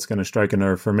movie. It's going to strike a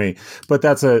nerve for me. But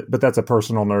that's a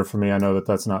personal nerve for me. I know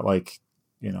that's not like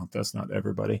that's not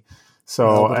everybody.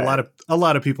 So well, but a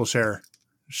lot of people share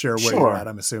where you're at,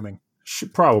 I'm assuming.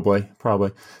 Probably.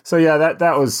 So yeah,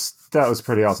 that was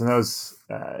pretty awesome. That was,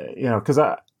 because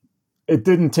it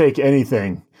didn't take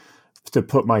anything to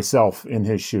put myself in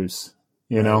his shoes,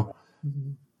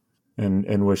 Mm-hmm.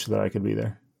 and wish that I could be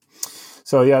there.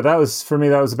 So yeah, that was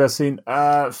the best scene.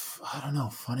 I don't know,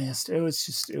 funniest. It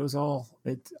was all.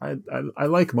 I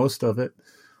like most of it.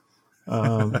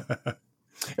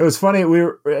 It was funny.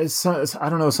 I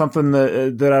don't know, something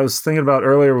that I was thinking about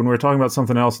earlier when we were talking about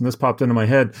something else, and this popped into my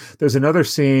head. There's another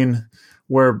scene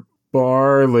where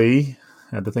Barley,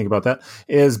 I had to think about that,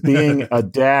 is being a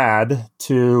dad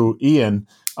to Ian,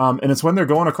 and it's when they're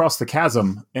going across the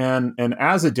chasm. And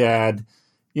as a dad,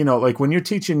 like when you're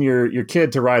teaching your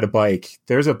kid to ride a bike,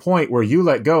 there's a point where you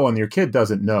let go and your kid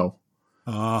doesn't know.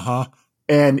 Uh-huh.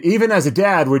 And even as a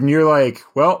dad, when you're like,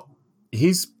 well,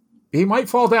 he might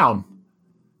fall down,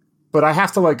 but I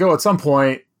have to let go at some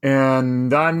point,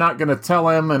 and I'm not going to tell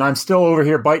him, and I'm still over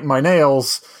here biting my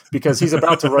nails because he's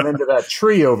about to run into that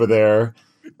tree over there,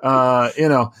 and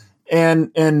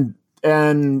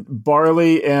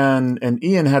Barley and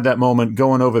Ian had that moment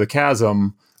going over the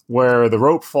chasm where the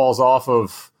rope falls off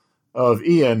of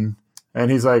Ian, and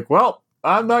he's like, well,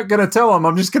 I'm not going to tell him.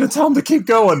 I'm just going to tell him to keep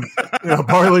going.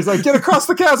 Barley's like, get across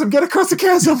the chasm.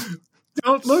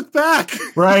 Don't look back.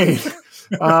 Right.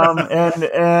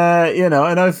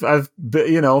 And I've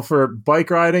been, for bike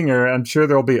riding, or I'm sure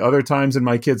there'll be other times in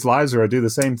my kids' lives where I do the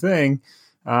same thing.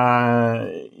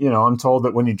 I'm told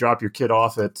that when you drop your kid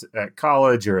off at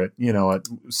college or at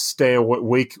stay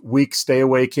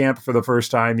away camp for the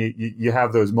first time, you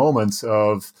have those moments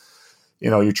of,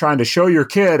 you're trying to show your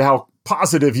kid how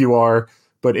positive you are,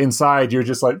 but inside you're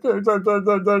just like,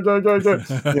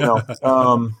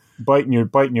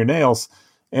 biting your nails.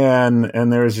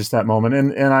 And there was just that moment,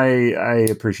 and I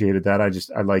appreciated that. I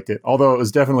liked it, although it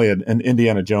was definitely as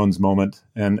Indiana Jones moment.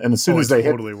 And as soon as they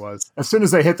hit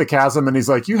the chasm, and he's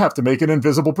like, "You have to make an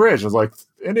invisible bridge," I was like,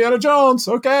 "Indiana Jones,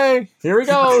 okay, here he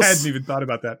goes." I hadn't even thought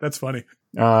about that. That's funny.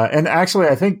 And actually,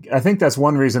 I think that's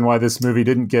one reason why this movie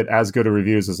didn't get as good of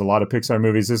reviews as a lot of Pixar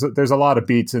movies. There's a lot of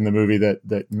beats in the movie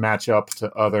that match up to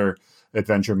other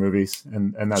adventure movies,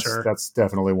 and that's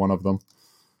definitely one of them.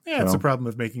 Yeah, it's a problem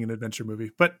of making an adventure movie,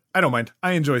 but I don't mind.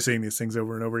 I enjoy seeing these things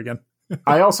over and over again.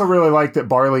 I also really like that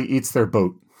Barley eats their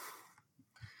boat.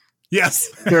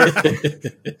 Yes. They're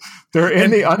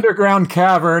in the underground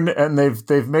cavern, and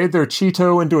they've made their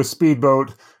Cheeto into a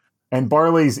speedboat, and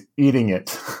Barley's eating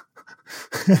it.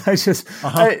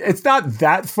 It's not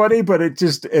that funny, but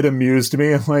it amused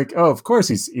me. I'm like, oh, of course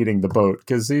he's eating the boat,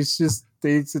 because he's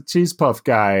a cheese puff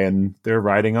guy, and they're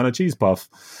riding on a cheese puff.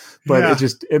 But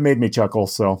it made me chuckle.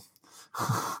 So,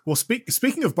 well,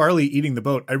 speaking of Barley eating the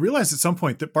boat, I realized at some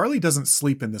point that Barley doesn't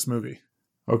sleep in this movie.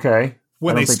 Okay,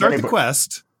 when they start the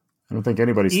quest, I don't think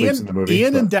anybody sleeps in the movie.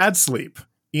 Ian and Dad sleep.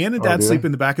 Ian and Dad sleep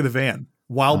in the back of the van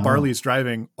while Barley is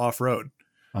driving off road.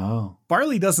 Oh,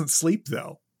 Barley doesn't sleep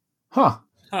though. Huh?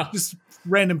 Just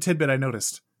random tidbit I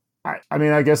noticed. I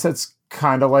mean, I guess that's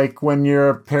kind of like when you're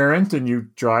a parent and you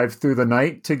drive through the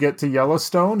night to get to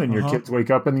Yellowstone, and your kids wake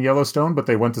up in Yellowstone, but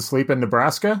they went to sleep in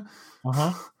Nebraska.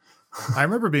 I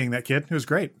remember being that kid. It was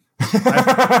great.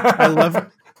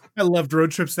 I loved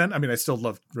road trips then. I mean, I still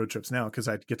love road trips now because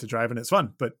I get to drive and it's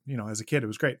fun. But, as a kid, it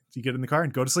was great. You get in the car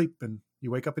and go to sleep and you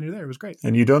wake up and you're there. It was great.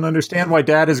 And you don't understand why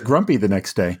Dad is grumpy the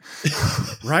next day.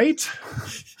 Right?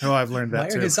 Oh, I've learned that why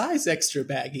too. Why are his eyes extra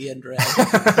baggy and red?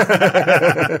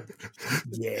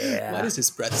 Yeah. Why does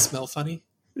his breath smell funny?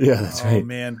 Yeah, that's right. Oh,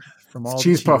 man. From all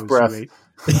cheese puff breath.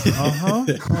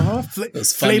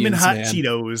 Flaming hot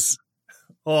Cheetos.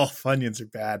 Oh, Funyuns are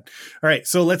bad. All right,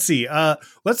 so let's see.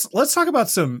 Let's talk about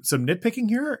some nitpicking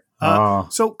here.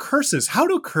 So curses. How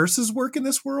do curses work in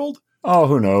this world? Oh,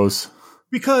 who knows?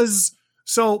 Because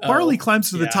Barley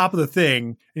climbs to the top of the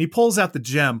thing and he pulls out the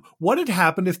gem. What had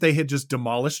happened if they had just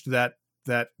demolished that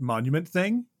monument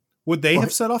thing? Would they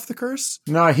have set off the curse?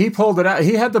 No, he pulled it out.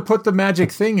 He had to put the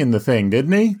magic thing in the thing,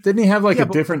 didn't he? Didn't he have a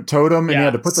different totem, and he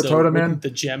had to put the totem in?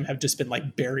 The gem have just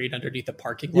been buried underneath the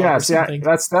parking lot or something?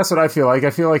 Yeah, that's what I feel like.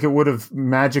 I feel like it would have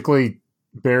magically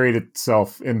buried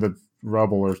itself in the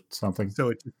rubble or something. So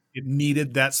it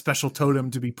needed that special totem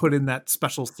to be put in that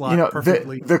special slot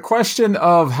perfectly. The question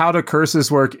of how do curses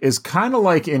work is kind of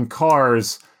like in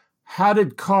cars. How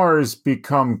did cars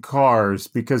become cars?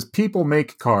 Because people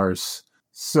make cars.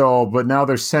 So, but now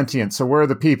they're sentient. So where are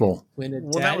the people? When a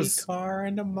daddy car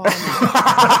and a mom.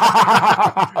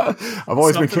 I've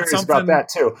always been curious about that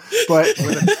too. But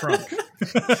with a trunk.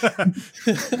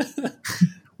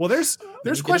 Well, there's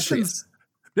questions.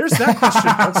 There's that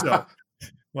question also.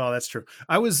 Well, that's true.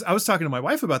 I was talking to my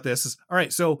wife about this. All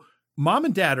right, so mom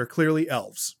and dad are clearly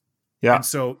elves. Yeah. And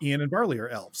so Ian and Barley are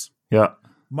elves. Yeah.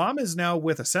 Mom is now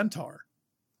with a centaur.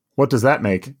 What does that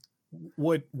make?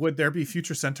 Would there be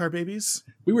future centaur babies?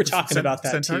 We were talking about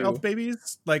that centaur too. elf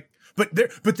babies? Like, but there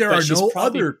are no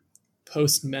other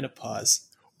post menopause.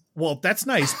 Well, that's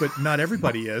nice, but not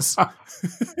everybody is.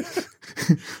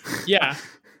 Yeah.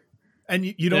 And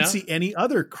you don't see any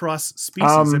other cross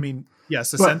species. I mean,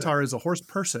 yes, a centaur is a horse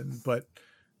person, but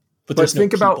there's no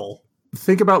people.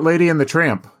 Think about Lady and the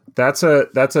Tramp. That's a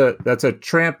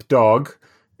tramp dog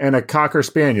and a cocker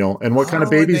spaniel. And what kind of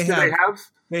babies do they have?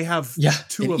 They have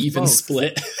two of even both.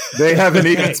 Split. They have an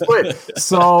even split.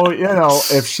 So,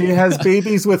 if she has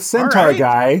babies with centaur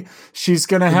guy, she's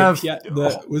going to have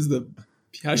the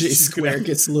Piaget square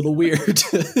gets a little weird.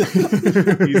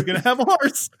 He's going to have a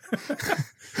horse.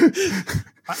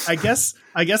 I guess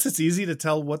it's easy to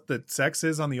tell what the sex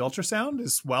is on the ultrasound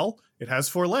is, well, it has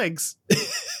 4 legs.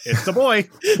 It's a boy.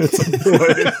 It's a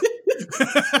boy.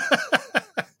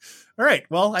 All right.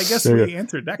 Well, I guess we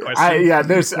answered that question.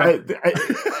 There's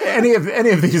any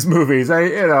of these movies.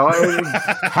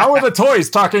 How are the toys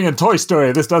talking in Toy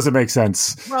Story? This doesn't make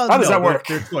sense. Well, how does that work?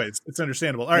 They're toys. It's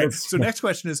understandable. All right. So next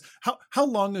question is how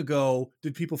long ago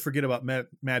did people forget about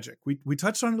magic? We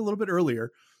touched on it a little bit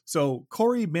earlier. So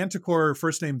Corey Manticore,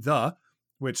 first name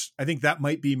which I think that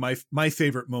might be my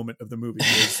favorite moment of the movie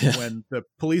is when the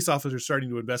police officer is starting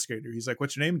to investigate her. He's like,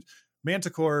 "What's your name?"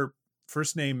 Manticore,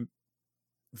 first name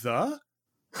Like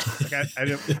I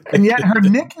don't... And yet her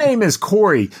nickname is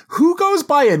Corey. Who goes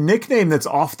by a nickname that's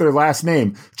off their last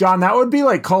name? John, that would be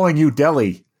like calling you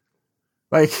Deli.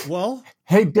 Like, well,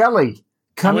 hey Deli,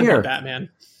 come here. Batman.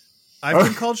 I've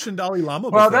been called Shindali Lama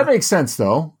before. Well, that makes sense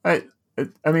though. I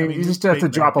mean, you just have to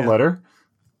drop a letter.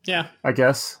 Yeah, I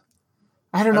guess.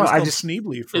 I don't know. I just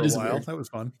Schneebly for a while. Weird. That was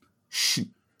fun.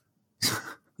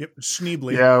 Yep,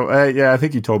 Schneebly. Yeah. I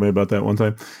think you told me about that one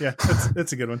time. Yeah,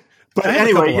 that's a good one. But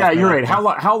anyway, yeah, you're right.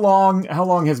 How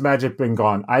long has magic been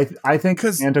gone? I think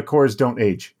manticores don't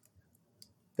age.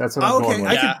 That's what I'm going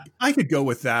with. I could go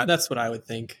with that. That's what I would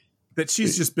think. That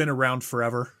she's just been around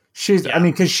forever.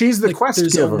 Because she's the quest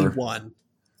there's giver. There's only one.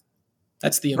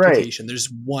 That's the implication. Right. There's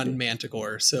one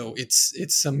manticore, so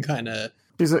it's some kind of.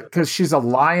 Because she's a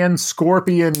lion,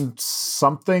 scorpion,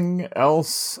 something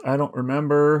else. I don't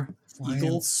remember.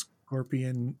 Lion,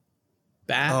 scorpion,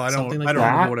 bat. I don't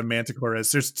remember what a manticore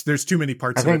is. There's too many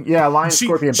parts. I think lion,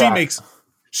 scorpion, bat.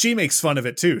 She makes fun of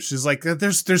it too. She's like,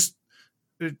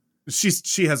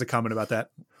 she has a comment about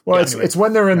that. Well, it's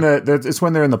when they're in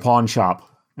the pawn shop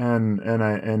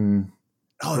and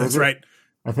that's right.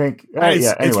 I think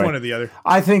anyway, it's one or the other.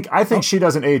 I think she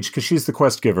doesn't age because she's the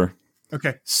quest giver.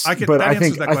 Okay, I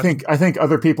think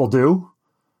other people do,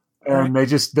 and they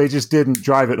just didn't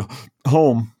drive it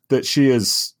home that she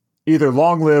is either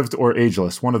long lived or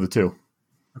ageless, one of the two.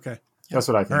 Okay, that's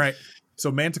what I think. All right,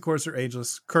 so manticores are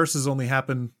ageless. Curses only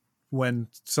happen when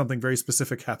something very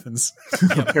specific happens.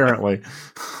 Apparently,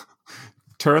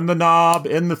 turn the knob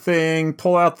in the thing,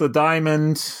 pull out the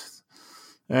diamond,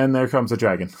 and there comes a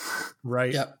dragon.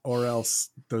 Right, or else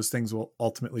those things will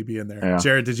ultimately be in there. Yeah.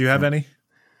 Jared, did you have any?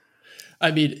 I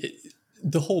mean,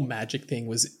 the whole magic thing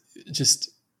was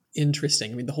just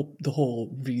interesting. I mean, the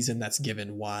whole reason that's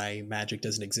given why magic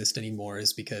doesn't exist anymore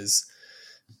is because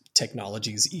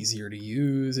technology is easier to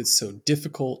use. It's so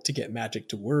difficult to get magic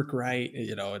to work right.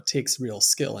 It takes real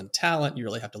skill and talent. You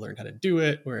really have to learn how to do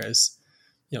it. Whereas,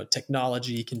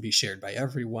 technology can be shared by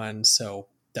everyone. So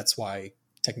that's why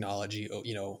technology,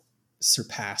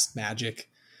 surpassed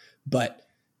magic. But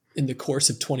in the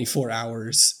course of 24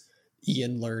 hours,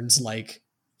 Ian learns like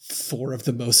 4 of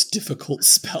the most difficult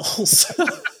spells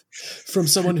from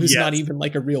someone who's not even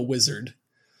like a real wizard.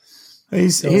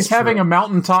 He's having a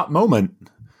mountaintop moment.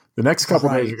 The next couple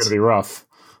days are going to be rough.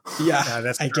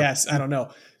 Yeah, I guess. I don't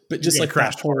know. But just like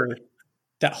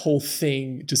that whole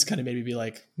thing just kind of made me be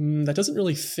like, that doesn't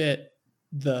really fit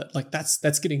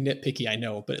that's getting nitpicky, I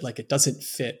know, but like it doesn't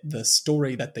fit the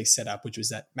story that they set up, which was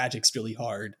that magic's really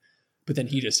hard. But then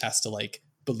he just has to like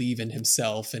believe in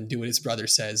himself and do what his brother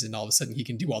says, and all of a sudden he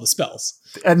can do all the spells.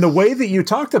 And the way that you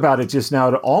talked about it just now,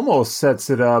 it almost sets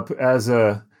it up as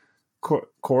a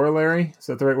corollary. Is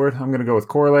that the right word? I'm going to go with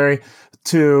corollary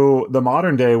to the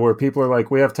modern day where people are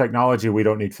like, we have technology, we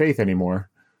don't need faith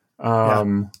anymore.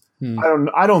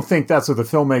 I don't think that's what the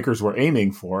filmmakers were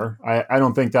aiming for. I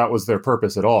don't think that was their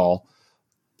purpose at all.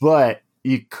 But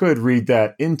you could read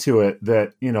that into it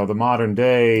that, the modern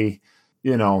day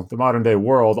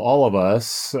world, all of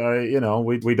us,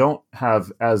 we don't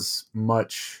have as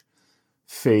much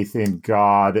faith in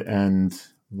God, and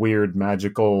weird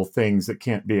magical things that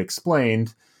can't be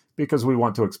explained because we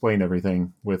want to explain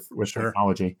everything with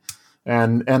technology.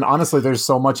 And honestly, there's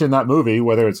so much in that movie,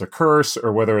 whether it's a curse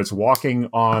or whether it's walking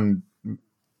on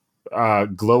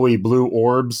glowy blue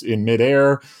orbs in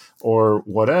midair or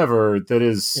whatever, that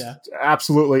is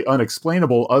absolutely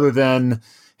unexplainable other than,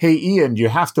 hey, Ian, you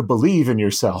have to believe in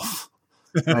yourself.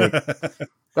 Like,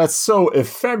 that's so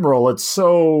ephemeral. It's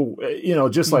so,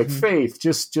 just like faith,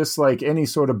 just like any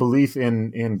sort of belief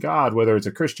in God, whether it's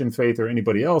a Christian faith or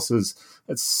anybody else's,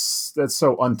 that's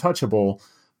so untouchable.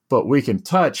 But we can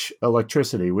touch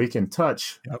electricity. We can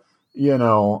touch,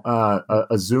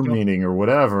 a Zoom meeting or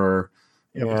whatever.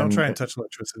 Yeah, but don't try and touch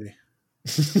electricity.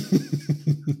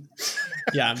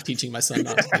 Yeah, I'm teaching my son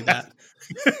not to do that.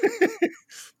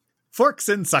 Forks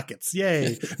and sockets,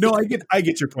 yay! No, I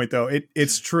get your point though.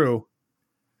 It's true.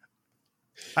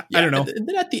 I don't know. And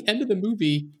then at the end of the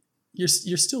movie, you're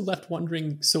still left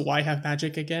wondering. So why have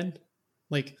magic again?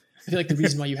 Like, I feel like the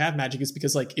reason why you have magic is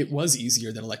because like it was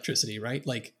easier than electricity, right?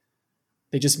 Like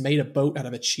they just made a boat out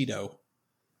of a Cheeto.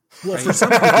 Well, right? For some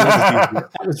people,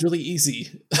 that was really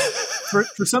easy.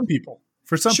 for some people,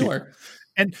 people.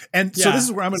 And so this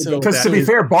is where I'm going to go. Because to be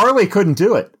fair, Barley couldn't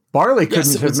do it. Barley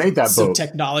couldn't have made that boat.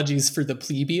 Technologies for the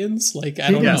plebeians, like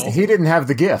I don't know. He didn't have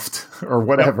the gift or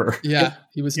whatever. Yeah,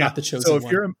 he was not the chosen one.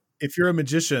 So if you're a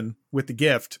magician with the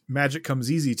gift, magic comes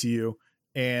easy to you,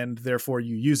 and therefore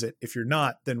you use it. If you're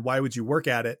not, then why would you work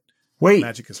at it? Wait,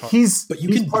 magic is hard. He's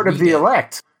part of the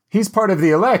elect. He's part of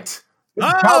the elect.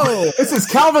 This is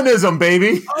Calvinism,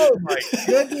 baby. Oh my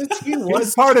goodness,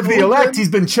 he's part of the elect. He's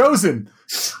been chosen.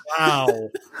 Wow. All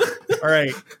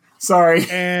right. Sorry.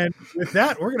 And with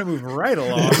that, we're going to move right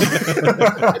along.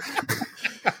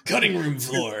 Cutting room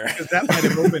floor. That might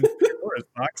have opened Pandora's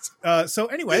box. So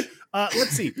anyway,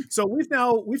 let's see. So we've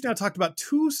now talked about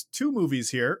two movies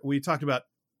here. We talked about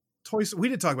we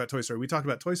did talk about Toy Story. We talked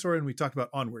about Toy Story and we talked about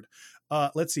Onward.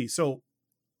 Let's see. So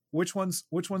which one's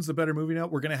the better movie now?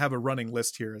 We're going to have a running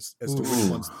list here as to which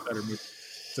one's the better movie.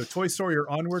 So Toy Story or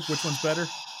Onward, which one's better?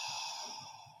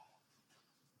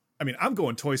 I mean, I'm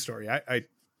going Toy Story.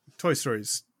 Toy Story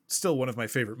is still one of my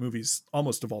favorite movies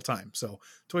almost of all time. So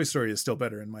Toy Story is still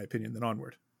better in my opinion than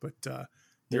Onward. But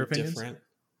your opinions? Different.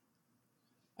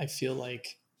 I feel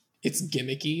like it's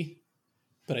gimmicky,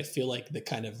 but I feel like the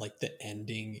kind of like the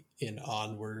ending in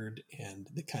Onward and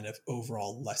the kind of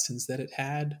overall lessons that it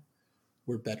had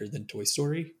were better than Toy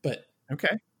Story. But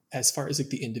okay, as far as like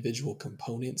the individual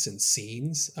components and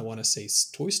scenes, I want to say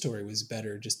Toy Story was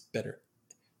better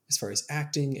as far as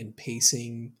acting and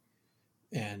pacing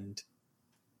and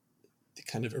the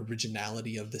kind of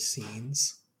originality of the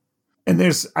scenes. And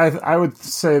I would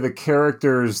say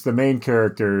the main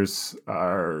characters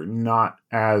are not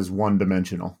as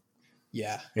one-dimensional.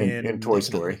 Yeah. In Toy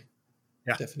Story.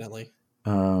 Yeah. Definitely.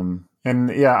 I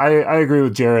agree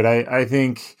with Jared. I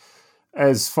think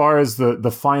as far as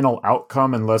the final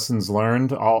outcome and lessons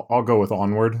learned, I'll go with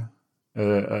Onward.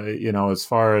 As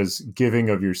far as giving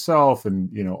of yourself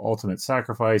and, ultimate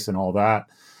sacrifice and all that.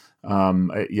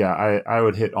 I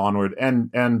would hit Onward,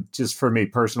 and just for me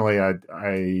personally,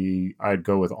 I'd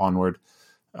go with Onward.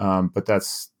 But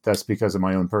that's because of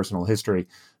my own personal history.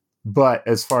 But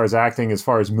as far as acting, as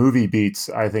far as movie beats,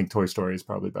 I think Toy Story is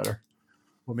probably better.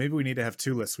 Well, maybe we need to have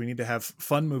two lists. We need to have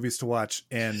fun movies to watch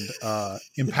and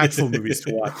impactful movies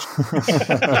to watch.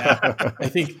 Yeah. I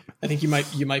think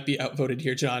you might be outvoted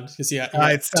here, John, because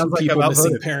it sounds like I'm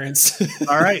missing outvoted. Parents.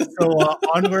 All right, so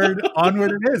Onward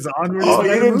it is. Onward. Oh,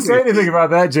 you didn't say anything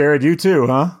about that, Jared. You too,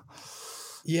 huh?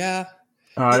 Yeah.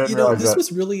 I didn't realize this that.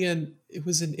 was really an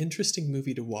interesting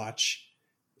movie to watch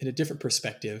in a different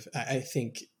perspective. I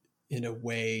think in a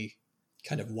way,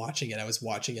 kind of watching it, I was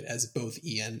watching it as both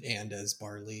Ian and as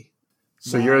Barley.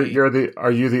 So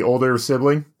are you the older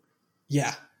sibling?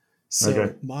 Yeah. So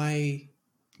okay. My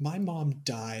mom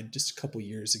died just a couple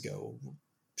years ago,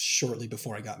 shortly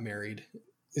before I got married.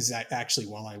 Is that actually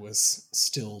while I was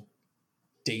still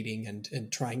dating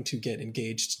and trying to get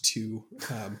engaged to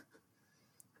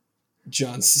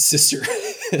John's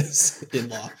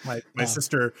sister-in-law. My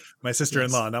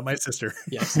sister-in-law, not my sister.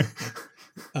 Yes.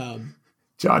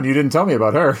 John, you didn't tell me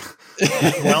about her.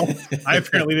 Well, I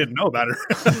apparently didn't know about her.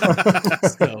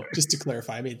 So, just to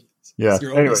clarify, I mean, yeah. It's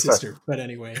your older sister. Sorry. But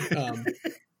anyway,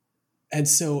 and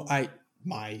so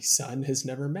my son has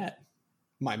never met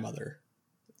my mother.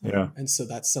 Yeah. And so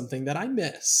that's something that I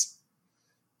miss.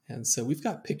 And so we've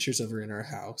got pictures of her in our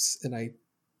house, and I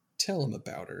tell him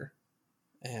about her.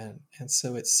 And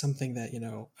so it's something that,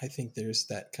 I think there's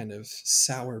that kind of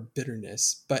sour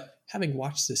bitterness. But having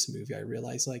watched this movie, I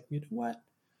realized, like, you know what?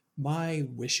 My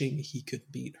wishing he could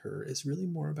meet her is really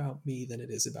more about me than it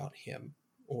is about him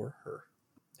or her.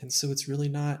 And so it's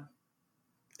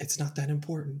not that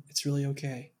important. It's really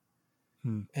okay.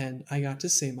 And I got to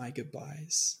say my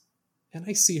goodbyes, and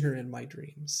I see her in my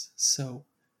dreams. So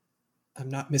I'm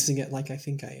not missing it like I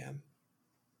think I am.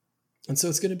 And so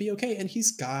it's going to be okay. And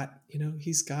he's got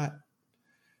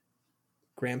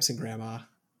Gramps and Grandma,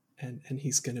 and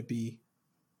he's going to be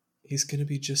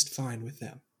just fine with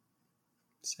them.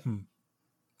 So.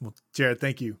 Well, Jared,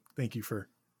 thank you for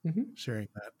sharing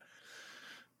that.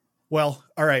 Well,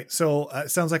 all right. So it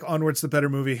sounds like Onward's the better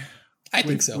movie. I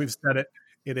think so. We've said it.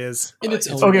 It is. In its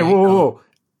own okay, way. whoa.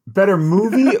 Better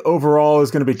movie overall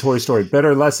is going to be Toy Story.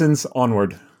 Better lessons,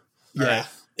 Onward. Yeah.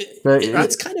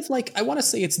 It's kind of like, I want to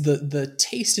say it's the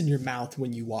taste in your mouth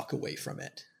when you walk away from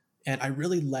it. And I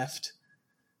really left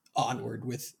Onward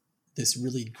with this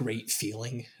really great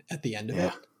feeling at the end of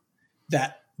it.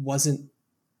 That wasn't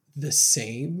the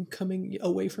same coming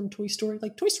away from Toy Story.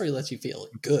 Like, Toy Story lets you feel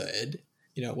good.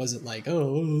 It wasn't like,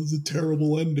 oh, it was a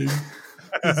terrible ending.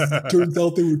 It turns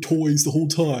out they were toys the whole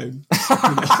time.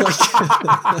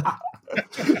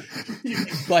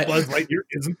 But Buzz Lightyear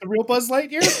isn't the real Buzz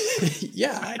Lightyear?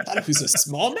 Yeah, I thought it was a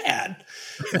small man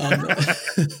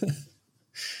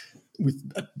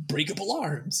with breakable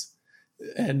arms,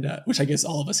 and which I guess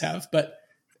all of us have, but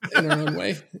in our own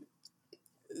way.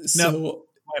 No,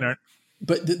 mine aren't.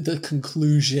 But the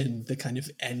conclusion, the kind of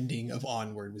ending of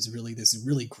Onward was really this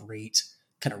really great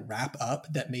kind of wrap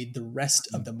up that made the rest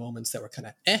of the moments that were kind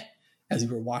of as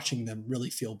we were watching them really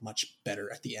feel much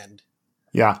better at the end.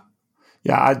 Yeah.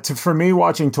 For me,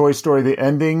 watching Toy Story, the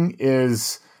ending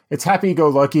it's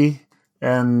happy-go-lucky,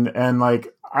 and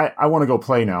like I want to go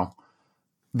play now.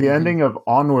 The ending of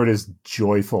Onward is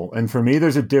joyful, and for me,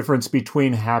 there's a difference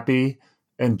between happy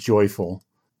and joyful,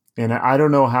 and I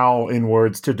don't know how in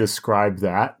words to describe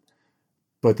that.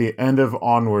 But the end of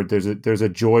Onward, there's a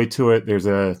joy to it.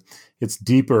 It's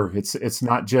deeper. It's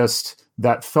not just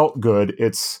that felt good.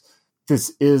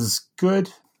 This is good.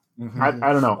 I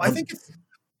don't know. I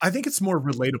think it's more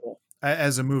relatable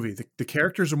as a movie. The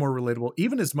characters are more relatable,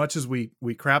 even as much as we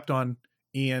crapped on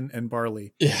Ian and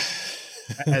Barley. Yeah.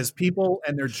 As people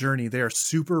and their journey, they are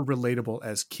super relatable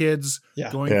as kids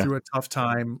going through a tough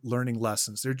time, learning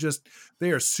lessons.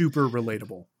 They are super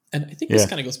relatable. And I think this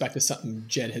kind of goes back to something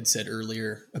Jed had said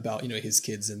earlier about, his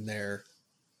kids and their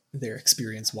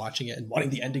experience watching it and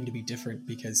wanting the ending to be different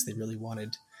because they really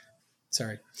wanted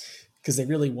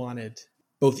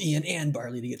both Ian and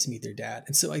Barley to get to meet their dad.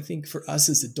 And so I think for us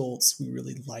as adults, we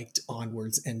really liked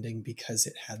Onward's ending because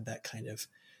it had that kind of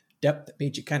depth that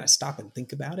made you kind of stop and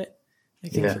think about it. I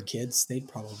think for kids, they'd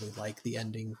probably like the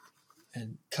ending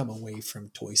and come away from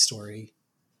Toy Story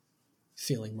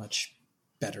feeling much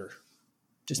better.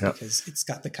 Just because it's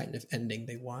got the kind of ending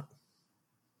they want.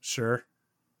 Sure.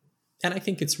 And I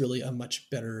think it's really a much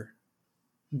better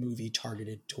movie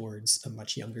targeted towards a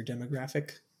much younger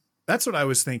demographic. That's what I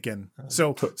was thinking.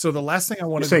 So the last thing I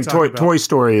wanted to talk about... Toy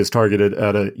Story is targeted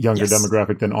at a younger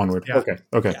demographic than Onward. Yeah.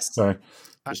 Okay. Yes. Sorry.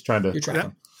 Just trying to...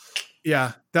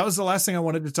 That was the last thing I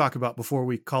wanted to talk about before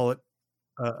we call it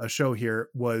a show here,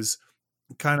 was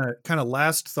kind of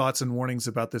last thoughts and warnings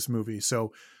about this movie.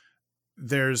 So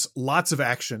there's lots of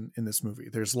action in this movie.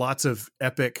 There's lots of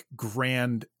epic,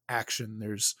 grand action.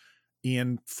 There's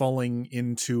Ian falling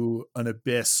into an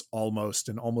abyss almost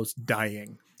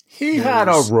dying. He had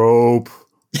a rope.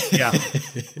 Yeah.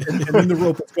 and then the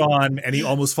rope is gone and he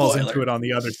almost falls into it on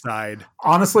the other side.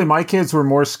 Honestly, my kids were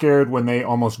more scared when they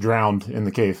almost drowned in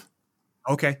the cave.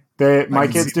 Okay. My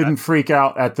kids didn't freak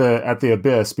out at the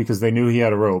abyss because they knew he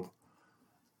had a rope.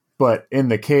 But in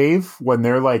the cave, when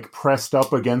they're like pressed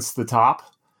up against the top,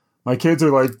 my kids are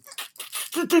like...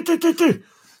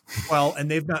 Well,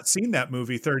 and they've not seen that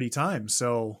movie 30 times,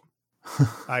 so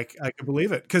I can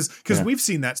believe it. Because we've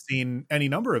seen that scene any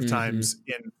number of times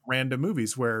in random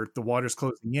movies where the water's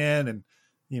closing in and,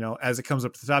 as it comes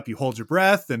up to the top, you hold your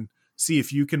breath and see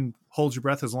if you can hold your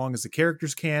breath as long as the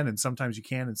characters can, and sometimes you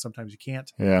can and sometimes you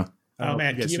can't. Yeah. Oh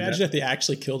man, can you imagine if they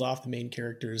actually killed off the main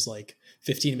characters like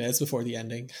 15 minutes before the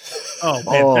ending? Oh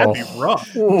man, that'd be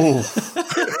rough. And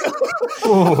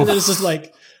then it's just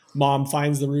like mom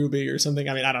finds the ruby or something.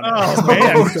 I mean, I don't know. Oh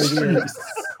man, so weird.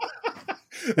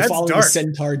 That's following dark. The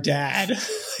centaur dad.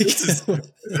 This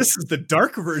is the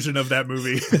dark version of that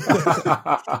movie.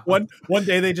 One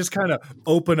day they just kind of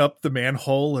open up the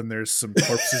manhole and there's some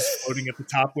corpses floating at the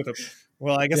top with a.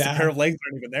 Well, I guess the pair of legs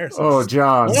aren't even there. So oh,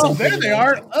 John. Well, there they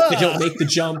are. They don't make the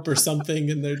jump or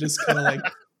something, and they're just kind of like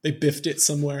they biffed it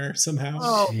somewhere somehow.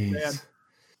 Oh man,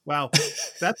 wow,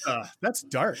 that's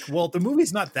dark. Well, the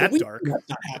movie's not that dark. That's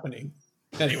not happening.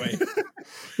 Anyway.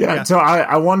 Yeah. So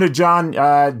I wondered, John,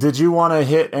 did you want to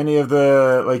hit any of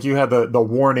the, like you had the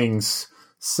warnings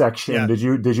section. Yeah.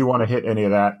 Did you want to hit any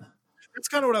of that? That's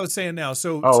kind of what I was saying now.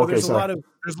 So there's a lot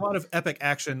of epic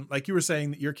action. Like you were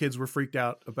saying that your kids were freaked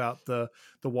out about the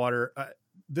water.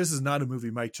 This is not a movie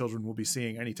my children will be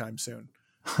seeing anytime soon.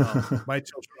 My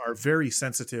children are very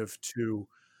sensitive to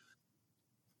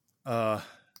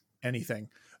anything.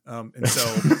 And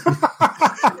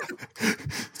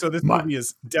so this movie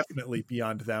is definitely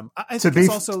beyond them.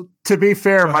 To be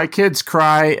fair, my kids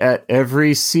cry at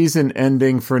every season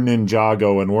ending for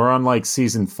Ninjago, and we're on like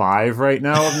season 5 right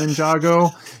now of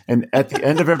Ninjago. And at the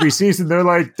end of every season, they're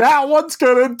like, "That one's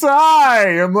gonna die."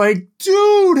 I'm like,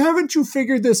 "Dude, haven't you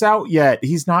figured this out yet?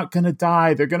 He's not gonna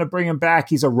die. They're gonna bring him back.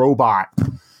 He's a robot."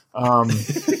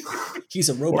 He's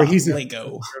a robot. He's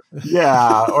Lego.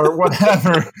 Yeah, or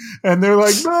whatever. And they're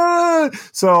like, "Ah."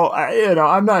 So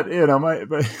I'm not,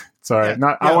 sorry,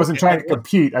 I wasn't trying to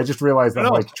compete. I just realized that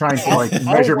I'm like trying to like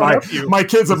measure my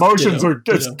kids' emotions are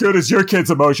as good as your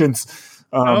kids' emotions.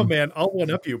 Oh man, I'll one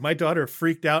up you. My daughter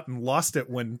freaked out and lost it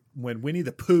when Winnie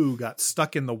the Pooh got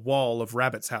stuck in the wall of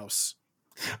Rabbit's house.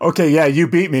 Okay, yeah, you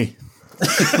beat me.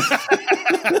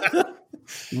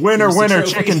 Winner,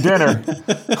 chicken dinner.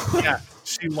 Yeah,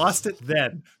 she lost it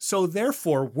then. So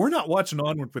therefore, we're not watching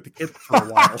Onward with the kids for a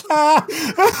while.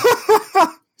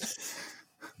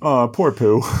 Oh, poor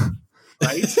Pooh.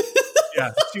 Right?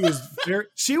 Yeah,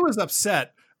 she was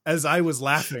upset as I was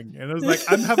laughing, and I was like,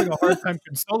 "I'm having a hard time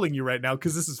consoling you right now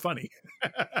because this is funny."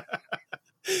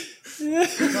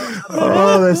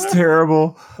 Oh, that's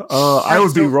terrible. I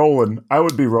would be rolling.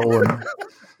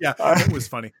 Yeah, it was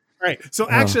funny. All right, so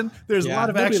action. There's a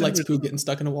lot of action. Nobody likes Pooh getting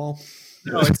stuck in a wall.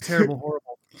 No, it's terrible,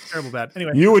 horrible, terrible bad.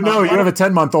 Anyway, you would know. You have a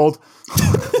 10-month-old.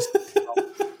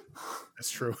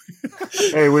 That's true.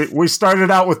 Hey, we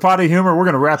started out with potty humor. We're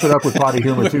going to wrap it up with potty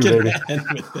humor too, baby.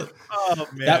 Oh,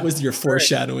 man. That was your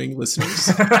foreshadowing,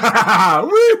 listeners.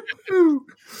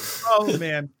 Oh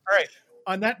man! All right.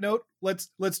 On that note, let's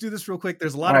do this real quick.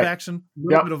 There's a lot of action, a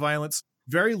little bit of violence,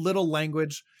 very little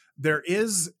language. There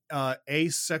is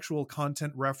asexual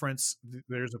content reference.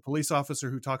 There's a police officer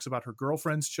who talks about her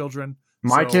girlfriend's children.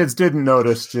 My kids didn't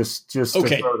notice. Just to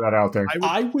throw that out there.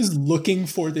 I was looking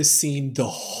for this scene the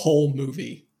whole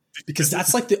movie because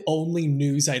that's like the only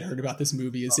news I'd heard about this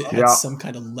movie is it had some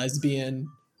kind of lesbian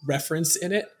reference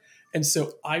in it, and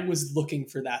so I was looking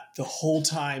for that the whole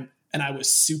time, and I was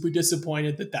super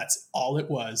disappointed that that's all it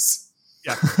was.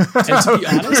 Yeah. And to be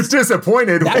honest, you're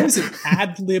disappointed. That was an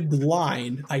ad-libbed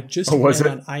line I just read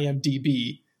on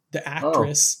IMDb. The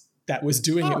actress that was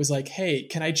doing it was like, "Hey,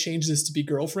 can I change this to be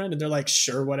girlfriend?" And they're like,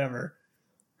 "Sure, whatever."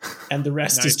 And the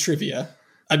rest is trivia.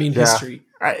 I mean, history.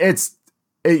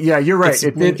 You're right.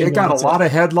 It got a lot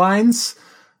of headlines.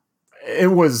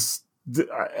 It was,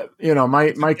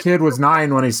 my kid was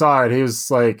 9 when he saw it. He was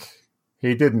like,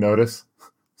 he didn't notice.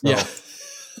 So. Yeah.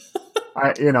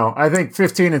 I think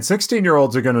 15 and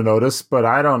 16-year-olds are going to notice, but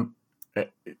I don't.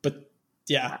 But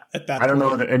yeah, at that I don't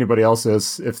know that anybody else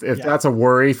is. If that's a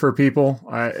worry for people,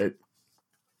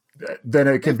 then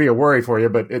it can be a worry for you.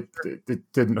 But it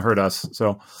didn't hurt us.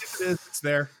 So it's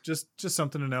there, just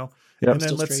something to know. Yep. And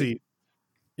then let's see.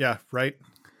 Yeah, right.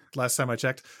 Last time I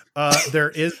checked, there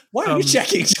is. Why are you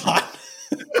checking, John?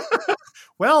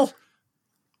 Well.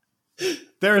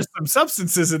 There are some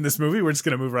substances in this movie. We're just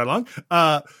going to move right along.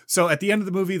 So at the end of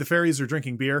the movie, the fairies are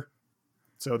drinking beer.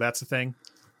 So that's a thing.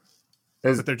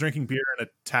 But they're drinking beer in a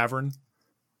tavern.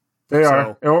 They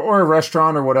are. Or a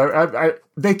restaurant or whatever.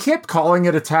 They kept calling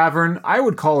it a tavern. I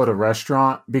would call it a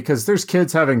restaurant because there's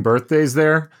kids having birthdays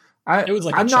there. It was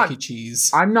like a Chuck E.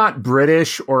 Cheese. I'm not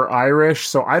British or Irish,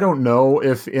 so I don't know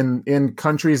if in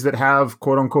countries that have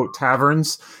quote-unquote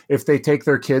taverns, if they take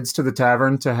their kids to the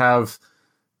tavern to have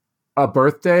a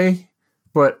birthday,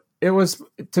 but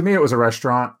to me it was a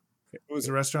restaurant. It was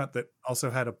a restaurant that also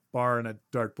had a bar and a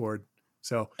dartboard.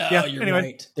 So you're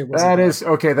anyway, right. That is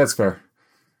okay. That's fair,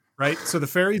 right? So the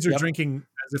fairies are drinking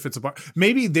as if it's a bar.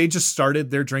 Maybe they just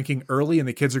started their drinking early, and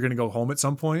the kids are going to go home at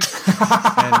some point,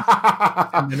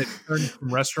 and then it turned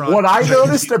from restaurant. What I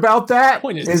noticed about that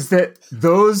is that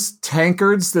those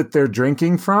tankards that they're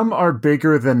drinking from are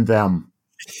bigger than them.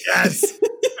 Yes,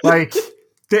 like.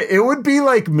 It would be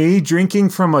like me drinking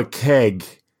from a keg.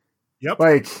 Yep.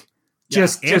 Like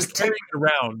just carrying it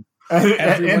around.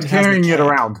 And carrying it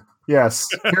around. Yes.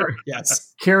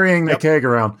 Yes. Carrying the keg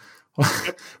around.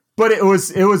 But it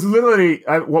was literally,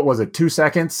 what was it, 2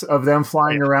 seconds of them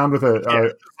flying around with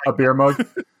a beer mug?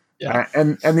 Yeah.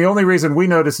 And the only reason we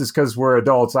notice is because we're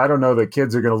adults. I don't know that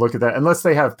kids are going to look at that unless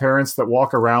they have parents that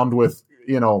walk around with,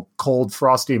 cold,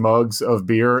 frosty mugs of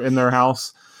beer in their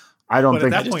house. I don't But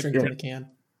think at that I just point, drink from a can.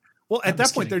 well, at I'm that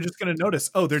just point, kidding. they're just going to notice.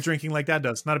 Oh, they're drinking like Dad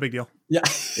does. Not a big deal. Yeah.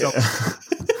 So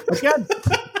again,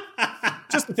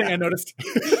 just the thing I noticed.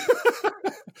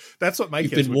 That's what my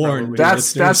You've kids been would warned.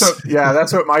 probably.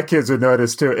 that's what my kids would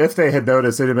notice too. If they had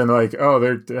noticed, they'd have been like, "Oh,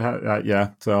 they're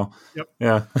yeah." So Yep.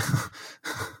 yeah.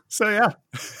 So yeah.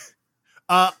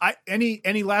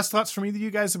 Any last thoughts from either of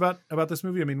you guys about this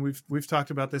movie? I mean, we've talked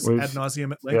about this ad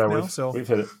nauseum at length now. So we've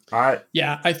hit it.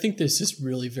 Yeah, I think this is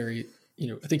really very,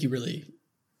 I think you really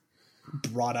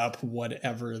brought up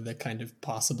whatever the kind of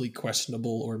possibly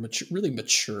questionable or really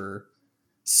mature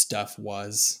stuff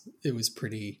was. It was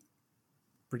pretty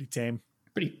tame.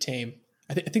 Pretty tame.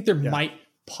 I think there might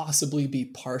possibly be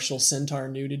partial centaur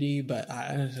nudity, but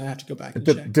I have to go back and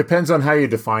check. Depends on how you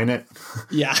define it.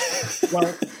 Yeah.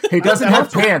 Well, he doesn't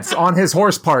have pants on his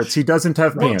horse parts. He doesn't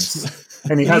have pants,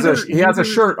 and he has a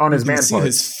shirt on his man see part.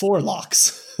 his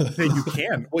forelocks. You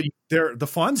can. Well, the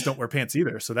fawns don't wear pants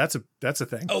either, so that's a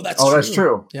thing. Oh, that's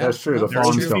true. Yeah. That's true. The There's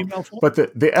fawns two don't. female fawns. But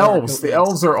the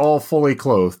elves are all fully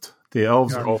clothed. The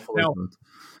elves are all fully clothed.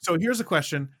 So here's a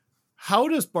question: how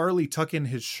does Barley tuck in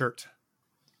his shirt?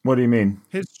 What do you mean?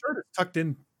 His shirt is tucked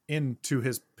into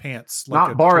his pants.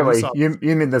 Not Barley. You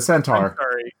mean the centaur?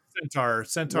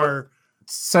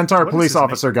 Centaur police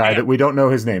officer guy that we don't know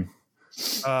his name.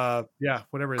 Yeah,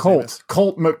 whatever his name is.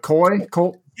 Colt McCoy.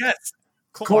 Colt. Yes,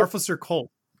 Officer Colt.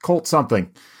 Colt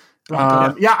something.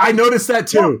 Yeah, I noticed that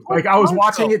too. Like I was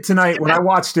watching it tonight when I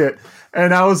watched it,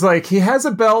 and I was like, he has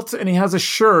a belt and he has a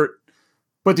shirt,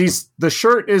 but the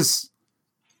shirt is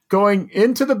going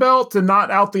into the belt and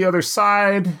not out the other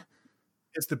side.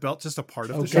 Is the belt just a part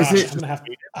of the gosh, shirt?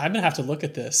 I'm gonna have to look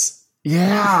at this.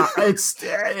 Yeah,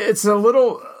 it's a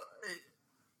little.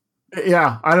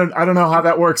 Yeah, I don't know how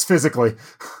that works physically. And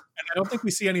I don't think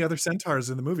we see any other centaurs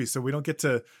in the movie, so we don't get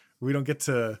to.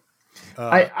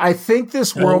 I think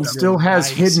this world still has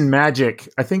hidden magic.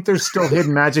 I think there's still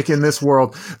hidden magic in this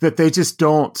world that they just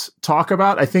don't talk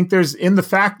about. I think there's in the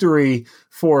factory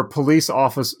for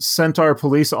centaur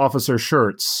police officer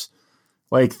shirts.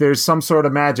 Like there's some sort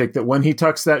of magic that when he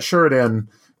tucks that shirt in,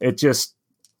 it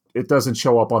doesn't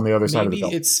show up on the other side of the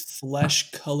belt. Maybe it's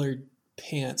flesh-colored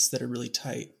pants that are really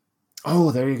tight.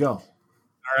 Oh, there you go. All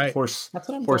right, That's what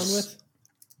I'm going with.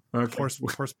 Okay. Horse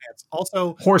pants.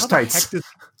 Also, horse how tights. The heck does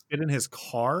he fit in his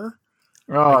car?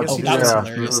 Oh, that was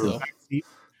hilarious though.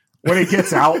 When he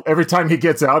gets out, every time he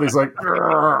gets out, he's like.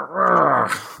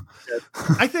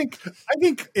 I think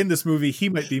in this movie he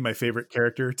might be my favorite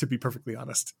character. To be perfectly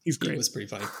honest, he's great. It was pretty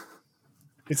funny.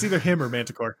 It's either him or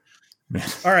Manticore.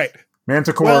 All right,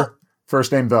 Manticore.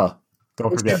 First name the.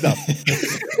 Don't forget.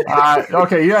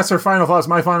 Okay, you asked for final thoughts.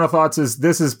 My final thoughts is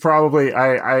this is probably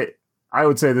I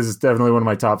would say this is definitely one of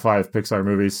my top 5 Pixar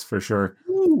movies for sure.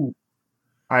 Ooh.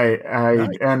 Nice.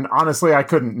 And honestly, I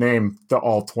couldn't name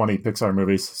all 20 Pixar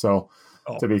movies. So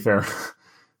to be fair,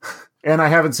 and I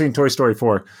haven't seen Toy Story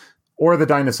 4 or The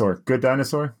Dinosaur. Good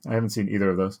Dinosaur. I haven't seen either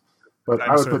of those, but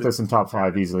I would put this in top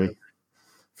 5 easily.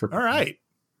 All right.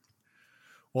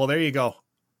 Well, there you go.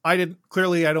 I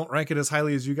don't rank it as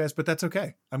highly as you guys, but that's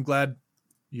okay. I'm glad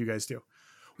you guys do.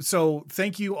 So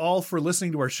thank you all for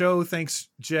listening to our show. Thanks,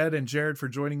 Jed and Jared, for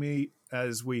joining me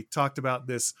as we talked about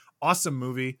this awesome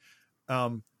movie.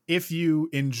 If you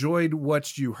enjoyed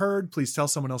what you heard, please tell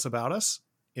someone else about us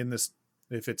in this.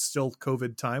 If it's still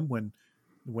COVID time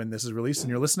when this is released and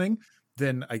you're listening,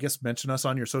 then I guess mention us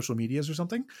on your social medias or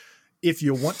something. If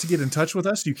you want to get in touch with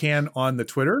us, you can on the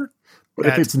Twitter. But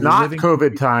if it's not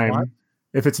COVID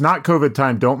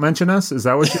time, don't mention us. Is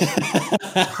that what you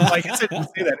I guess I didn't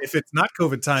say that. If it's not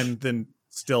COVID time, then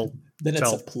tell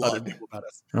it's a plug. other people about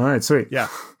us. All right, sweet. Yeah.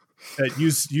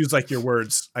 Use like your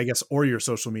words, I guess, or your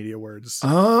social media words.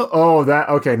 That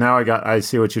okay. Now I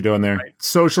see what you're doing there. Right.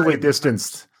 Socially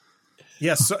distanced.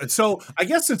 Yes. So I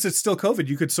guess since it's still COVID,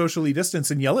 you could socially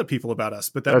distance and yell at people about us,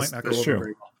 but that might not go over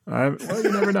very well. Well,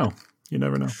 you never know. You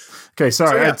never know. Okay,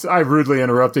 sorry. I rudely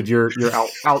interrupted your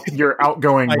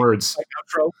outgoing words.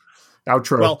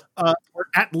 Outro. Well, we're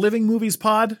at Living Movies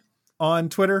Pod on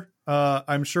Twitter.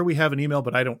 I'm sure we have an email,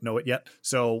 but I don't know it yet,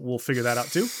 so we'll figure that out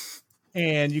too.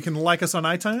 And you can like us on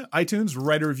iTunes,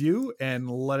 write a review,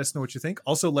 and let us know what you think.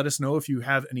 Also, let us know if you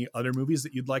have any other movies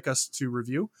that you'd like us to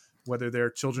review, whether they're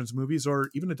children's movies or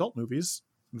even adult movies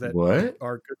that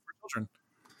are good for children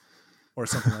or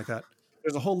something like that.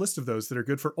 There's a whole list of those that are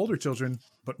good for older children,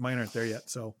 but mine aren't there yet.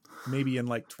 So maybe in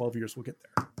like 12 years we'll get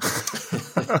there.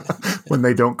 When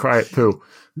they don't cry at poo.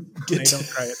 They don't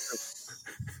cry at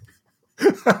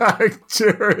poo.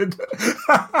 Jared.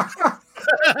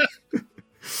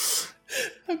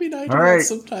 I mean, I do all right.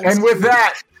 sometimes. And with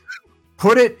that,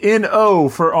 put it in O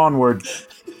for Onward.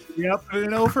 Yep,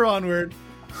 an O for Onward.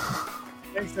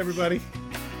 Thanks, everybody.